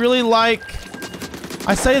 but I really like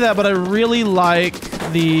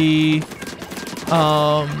the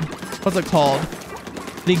what's it called?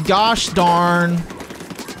 The gosh darn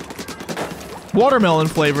watermelon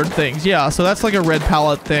flavored things. Yeah, so that's like a red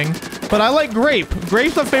palette thing. But I like grape.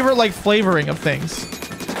 Grape's my favorite like flavoring of things.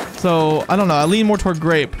 So I don't know. I lean more toward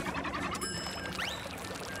grape.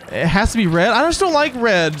 It has to be red. I just don't like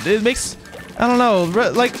red. It makes, I don't know,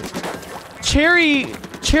 red, like cherry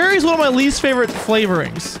is one of my least favorite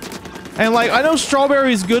flavorings. And like I know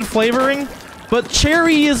strawberry is good flavoring, but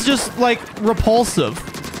cherry is just like repulsive.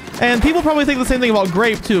 And people probably think the same thing about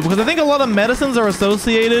grape too, because I think a lot of medicines are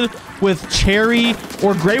associated with cherry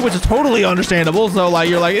or grape, which is totally understandable. So like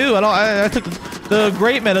you're like, ew, I took the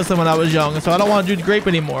grape medicine when I was young, so I don't want to do grape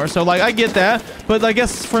anymore. So like I get that, but I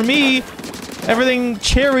guess for me, everything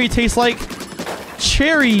cherry tastes like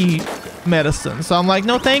cherry medicine. So I'm like,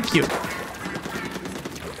 no, thank you.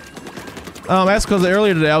 That's because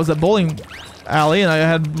earlier today I was at bowling alley and I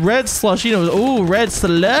had red slushy. And it was, ooh, red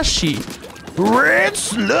slushy. Red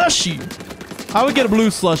slushy. I would get a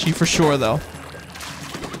blue slushy for sure though.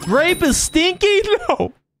 Grape is stinky?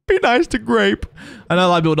 No. Be nice to grape. I know a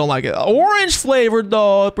lot of people don't like it. Orange flavored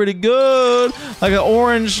though, pretty good. Like an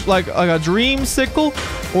orange, like a dreamsicle,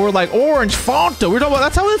 or like orange Fanta. We're talking about,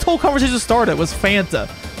 that's how this whole conversation started, was Fanta.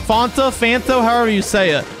 Fanta, however you say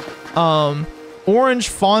it. Orange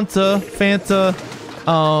Fanta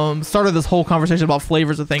started this whole conversation about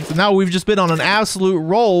flavors of things, and now we've just been on an absolute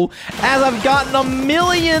roll as I've gotten a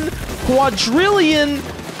million, quadrillion,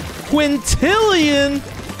 quintillion,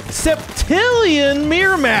 septillion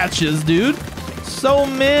mirror matches, dude. So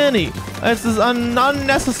many. This is an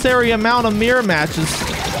unnecessary amount of mirror matches.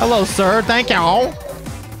 Hello, sir. Thank you.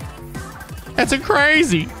 That's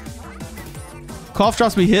crazy. Cough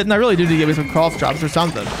drops be hitting. I really do need to get me some cough drops or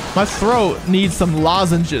something. My throat needs some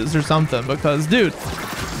lozenges or something because, dude,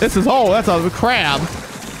 this is, oh, that's a crab.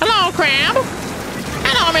 Hello, crab.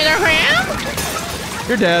 Hello, Mr. Crab.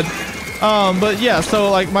 You're dead. But yeah,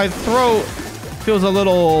 so like my throat feels a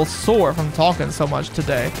little sore from talking so much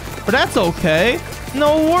today, but that's okay.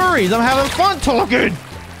 No worries. I'm having fun talking.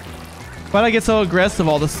 Why'd I get so aggressive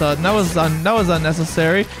all of a sudden? That was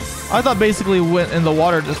unnecessary. I thought basically went in the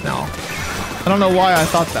water just now. I don't know why I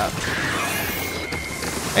thought that.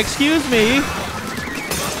 Excuse me.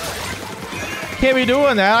 Can't be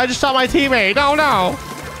doing that. I just shot my teammate. Oh no.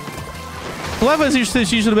 Splatfest, you said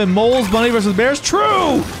she should have been moles, bunny versus bears.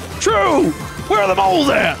 True. True. Where are the moles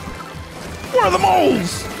at? Where are the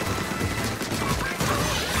moles?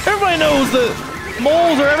 Everybody knows that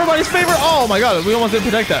moles are everybody's favorite. Oh my god, we almost didn't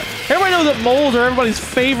protect that. Everybody knows that moles are everybody's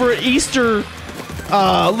favorite Easter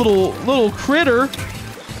little critter.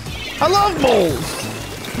 I love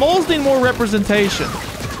moles. Moles need more representation.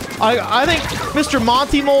 I think Mr.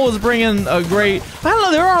 Monty Mole is bringing a great... I don't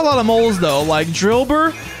know, there are a lot of moles though, like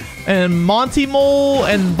Drillbur and Monty Mole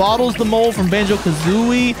and Bottles the Mole from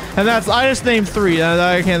Banjo-Kazooie. And that's, I just named 3.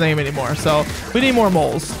 I can't name anymore. So we need more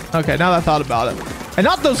moles. Okay, now that I thought about it. And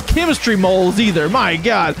not those chemistry moles either. My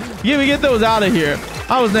God, get those out of here.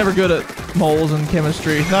 I was never good at moles and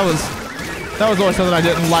chemistry. That was always something I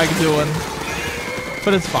didn't like doing.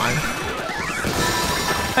 But it's fine.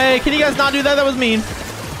 Hey, can you guys not do that? That was mean.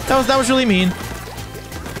 That was really mean.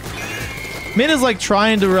 Mint is like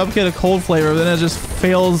trying to replicate a cold flavor, but then it just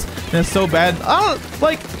fails and it's so bad. I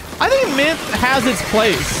think mint has its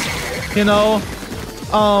place, you know?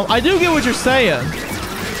 I do get what you're saying.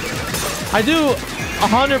 I do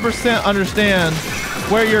 100% understand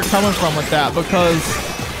where you're coming from with that, because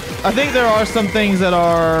I think there are some things that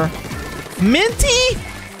are minty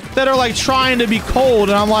that are like trying to be cold,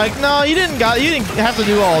 and I'm like, no, you didn't have to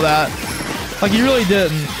do all that. Like, you really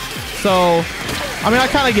didn't. So, I mean, I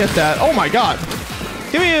kind of get that. Oh my God.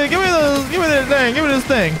 Give me this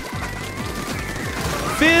thing.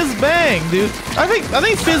 Fizz Bang, dude. I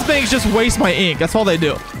think Fizz Bangs just waste my ink. That's all they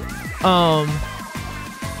do.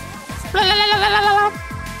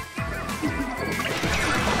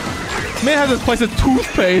 Man has this place of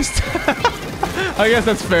toothpaste. I guess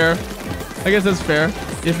that's fair.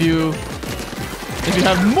 If you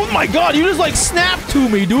have, oh my God, you just like snapped to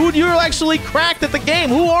me, dude. You're actually cracked at the game.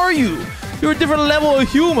 Who are you? You're a different level of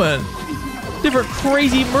human. Different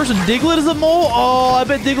crazy person. Diglett is a mole? Oh, I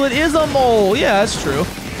bet Diglett is a mole. Yeah, that's true.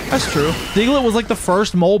 That's true. Diglett was like the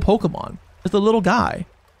first mole Pokemon. It's a little guy.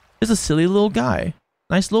 It's a silly little guy.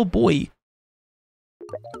 Nice little boy.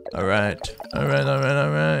 All right.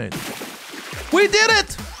 We did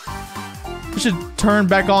it! We should turn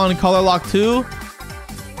back on Color Lock 2.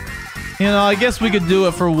 You know, I guess we could do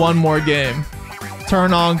it for one more game.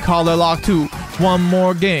 Turn on Color Lock 2. One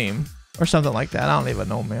more game. Or something like that. I don't even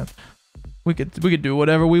know, man. We could do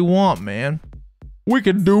whatever we want, man. We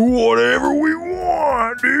could do whatever we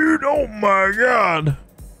want, dude. Oh my God.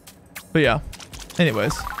 But yeah.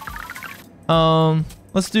 Anyways.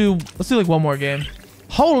 Let's do like one more game.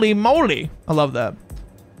 Holy moly. I love that.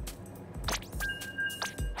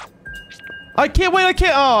 I can't wait.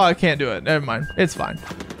 Oh, I can't do it. Never mind. It's fine.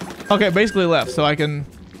 Okay, basically left, so I can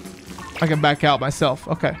back out myself.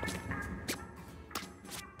 Okay.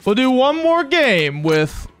 We'll do one more game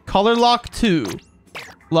with Color Lock 2.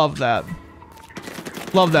 Love that.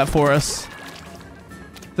 Love that for us.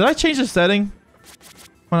 Did I change the setting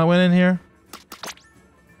when I went in here?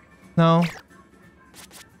 No.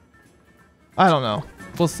 I don't know.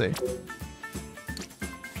 We'll see.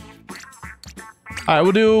 Alright,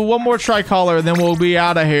 we'll do one more tricolor and then we'll be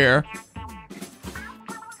out of here.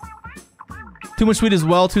 Too much sweet as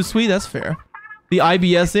well. Too sweet? That's fair. The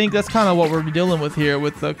IBS ink, that's kind of what we're dealing with here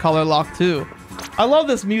with the Color Lock 2. I love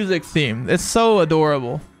this music theme. It's so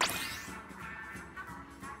adorable.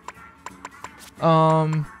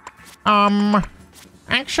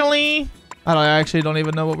 Actually, I actually don't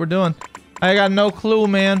even know what we're doing. I got no clue,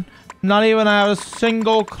 man. Not even have a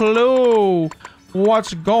single clue.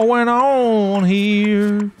 What's going on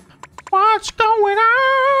here? What's going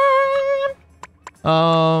on?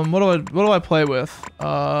 What do I play with?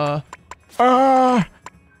 I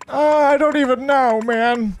don't even know,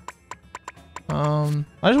 man. I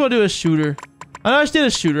just want to do a shooter. I just did a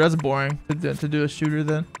shooter. That's boring to do a shooter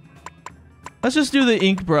then. Let's just do the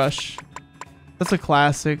ink brush. That's a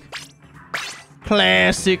classic.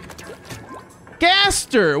 Classic.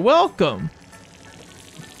 Gaster, welcome.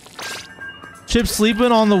 Chip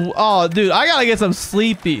sleeping on the... Oh, dude, I gotta get some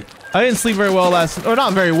sleepy. I didn't sleep very well last... Or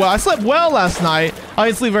not very well. I slept well last night. I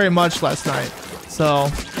didn't sleep very much last night. So...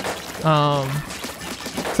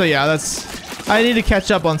 So yeah, that's... I need to catch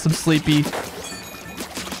up on some sleepy.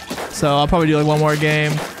 So I'll probably do like one more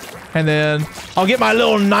game. And then I'll get my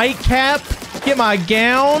little nightcap. Get my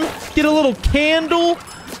gown. Get a little candle.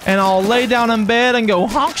 And I'll lay down in bed and go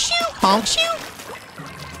honk shoot, honk shoot.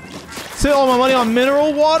 Save all my money on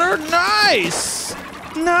mineral water. Nice.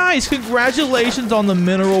 Nice. Congratulations on the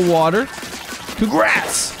mineral water.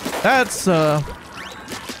 Congrats. That's a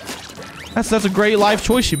great life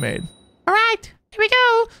choice you made. All right. Here we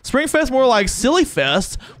go. Springfest more like Silly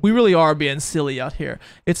Fest. We really are being silly out here.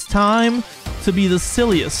 It's time to be the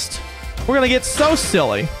silliest. We're going to get so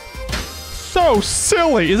silly. So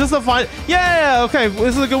silly. Is this a fine? Yeah, okay.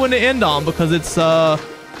 This is a good one to end on because it's an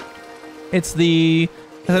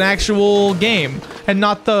actual game and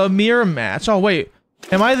not the mirror match. Oh wait.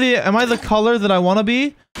 Am I the color that I want to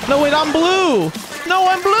be? No, wait, I'm blue. No,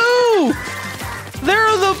 I'm blue.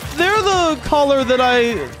 They're the color that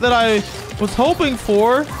I was hoping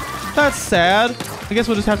for. That's sad. I guess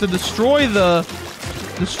we'll just have to destroy them.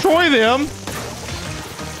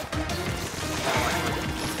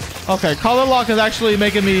 Okay, color lock is actually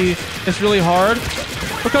making me, it's really hard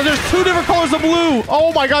because there's 2 different colors of blue.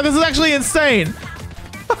 Oh my god, this is actually insane.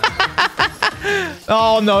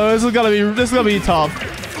 Oh no, this is gonna be tough.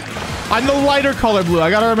 I'm the lighter color blue. I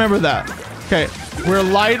gotta remember that. Okay, we're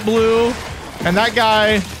light blue, and that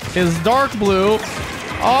guy is dark blue.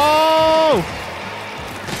 Oh!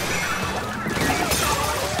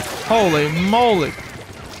 Holy moly!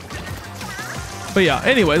 But yeah,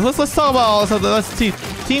 anyways, let's talk about all this. Let's see.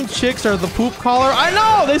 Team Chicks are the poop collar. I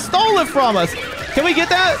know they stole it from us. Can we get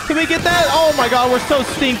that? Can we get that? Oh my god, we're so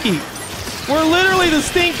stinky. We're literally the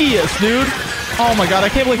stinkiest, dude. Oh my god, I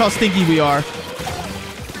can't believe how stinky we are.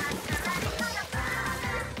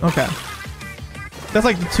 Okay. That's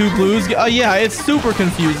like the 2 blues. Yeah, it's super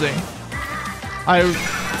confusing. I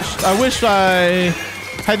wish I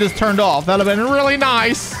had this turned off. That'd have been really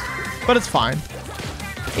nice. But it's fine.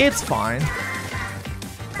 It's fine.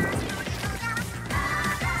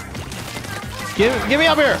 Get me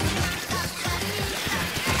up here.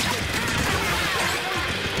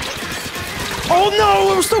 Oh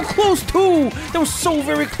no, it was so close too. That was so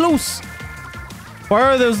very close. Why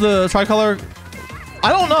are those the tricolor?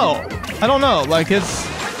 I don't know. I don't know. Like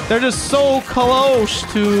they're just so close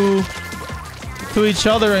to each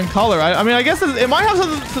other in color. I mean, I guess it might have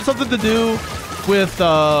something to do with.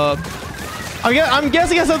 I'm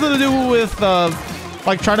guessing it has something to do with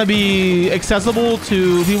like trying to be accessible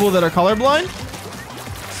to people that are colorblind.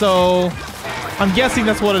 So I'm guessing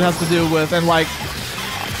that's what it has to do with. And like,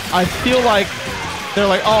 I feel like they're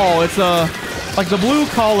like, oh, it's like the blue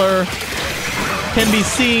color can be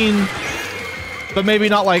seen, but maybe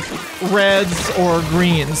not like reds or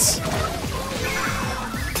greens.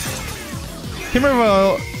 Can't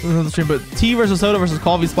remember the stream, but tea versus soda versus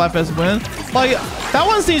coffee Splatfest win. Like that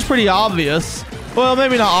one seems pretty obvious. Well,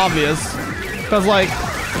 maybe not obvious, because like,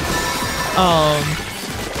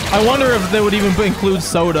 I wonder if they would even include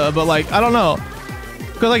soda, but like I don't know,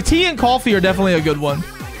 because like tea and coffee are definitely a good one.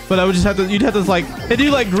 But I would just have to, you'd have to like, they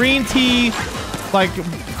do like green tea, like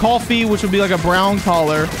coffee, which would be like a brown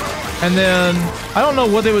color. And then I don't know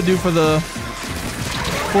what they would do for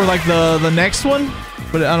like the next one,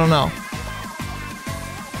 but I don't know.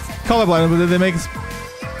 Colorblind, but they make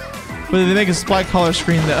a splat color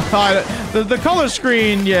screen there. The color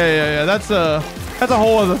screen, yeah. That's a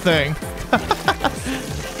whole other thing.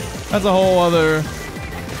 That's a whole other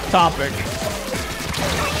topic.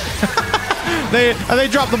 They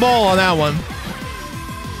dropped the ball on that one.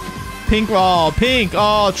 Pink, oh, pink.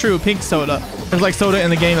 Oh, true, pink soda. There's like soda in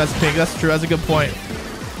the game that's pink. That's true. That's a good point.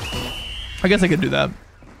 I guess I could do that.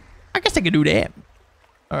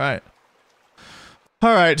 All right.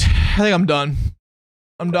 I think I'm done.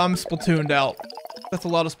 I'm Splatooned out. That's a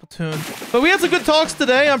lot of Splatoon. But we had some good talks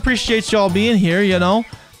today. I appreciate y'all being here, you know.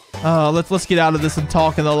 Let's get out of this and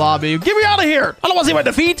talk in the lobby. Get me out of here. I don't want to see my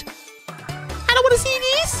defeat. I don't want to see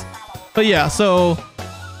these. But yeah, so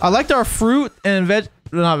I liked our fruit and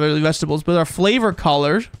not really vegetables, but our flavor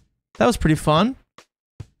colors. That was pretty fun.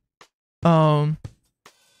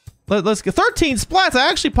 Let's get 13 splats. I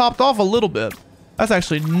actually popped off a little bit. That's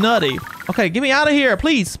actually nutty. Okay, get me out of here,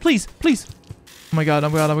 please. Oh my god,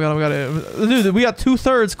 dude, we got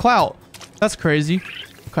 2/3 clout. That's crazy.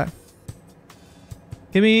 Okay.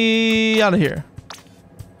 Get me out of here.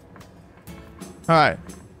 All right.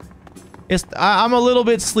 I'm a little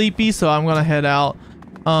bit sleepy, so I'm gonna head out.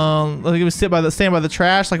 Let's stand by the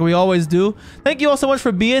trash like we always do. Thank you all so much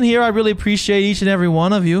for being here. I really appreciate each and every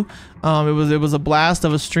one of you. It was a blast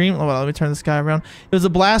of a stream. Oh, well, let me turn this guy around. It was a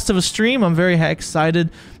blast of a stream. I'm very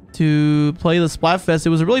excited to play the Splatfest. It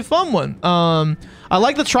was a really fun one. I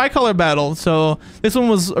like the tricolor battle. So this one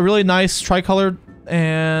was a really nice tricolor,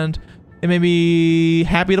 and it made me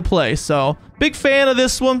happy to play. So big fan of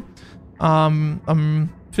this one. I'm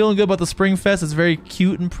feeling good about the Spring Fest. It's very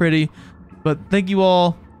cute and pretty. But thank you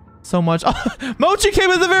all so much. Oh, Mochi came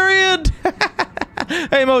at the very end.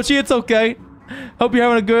 Hey Mochi, it's okay. Hope you're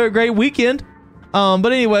having a great weekend.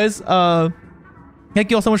 But anyways, thank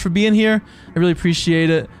you all so much for being here. I really appreciate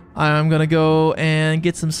it. I'm gonna go and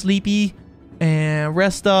get some sleepy and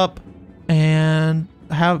rest up and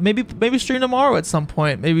have maybe stream tomorrow at some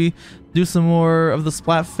point. Maybe do some more of the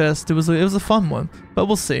Splatfest. It was a fun one, but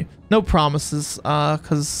we'll see. No promises,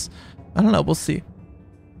 cause I don't know. We'll see.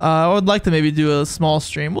 I would like to maybe do a small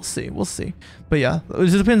stream. We'll see. But yeah, it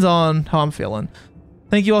just depends on how I'm feeling.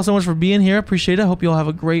 Thank you all so much for being here. Appreciate it. Hope you all have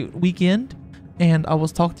a great weekend. And I will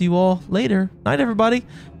talk to you all later. Night, everybody.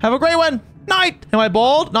 Have a great one. Night. Am I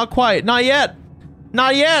bald? Not quite. Not yet.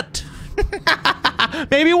 Not yet.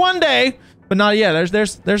 Maybe one day. But not yet.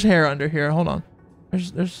 There's hair under here. Hold on.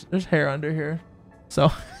 There's hair under here. So.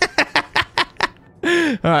 All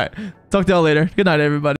right. Talk to y'all later. Good night, everybody.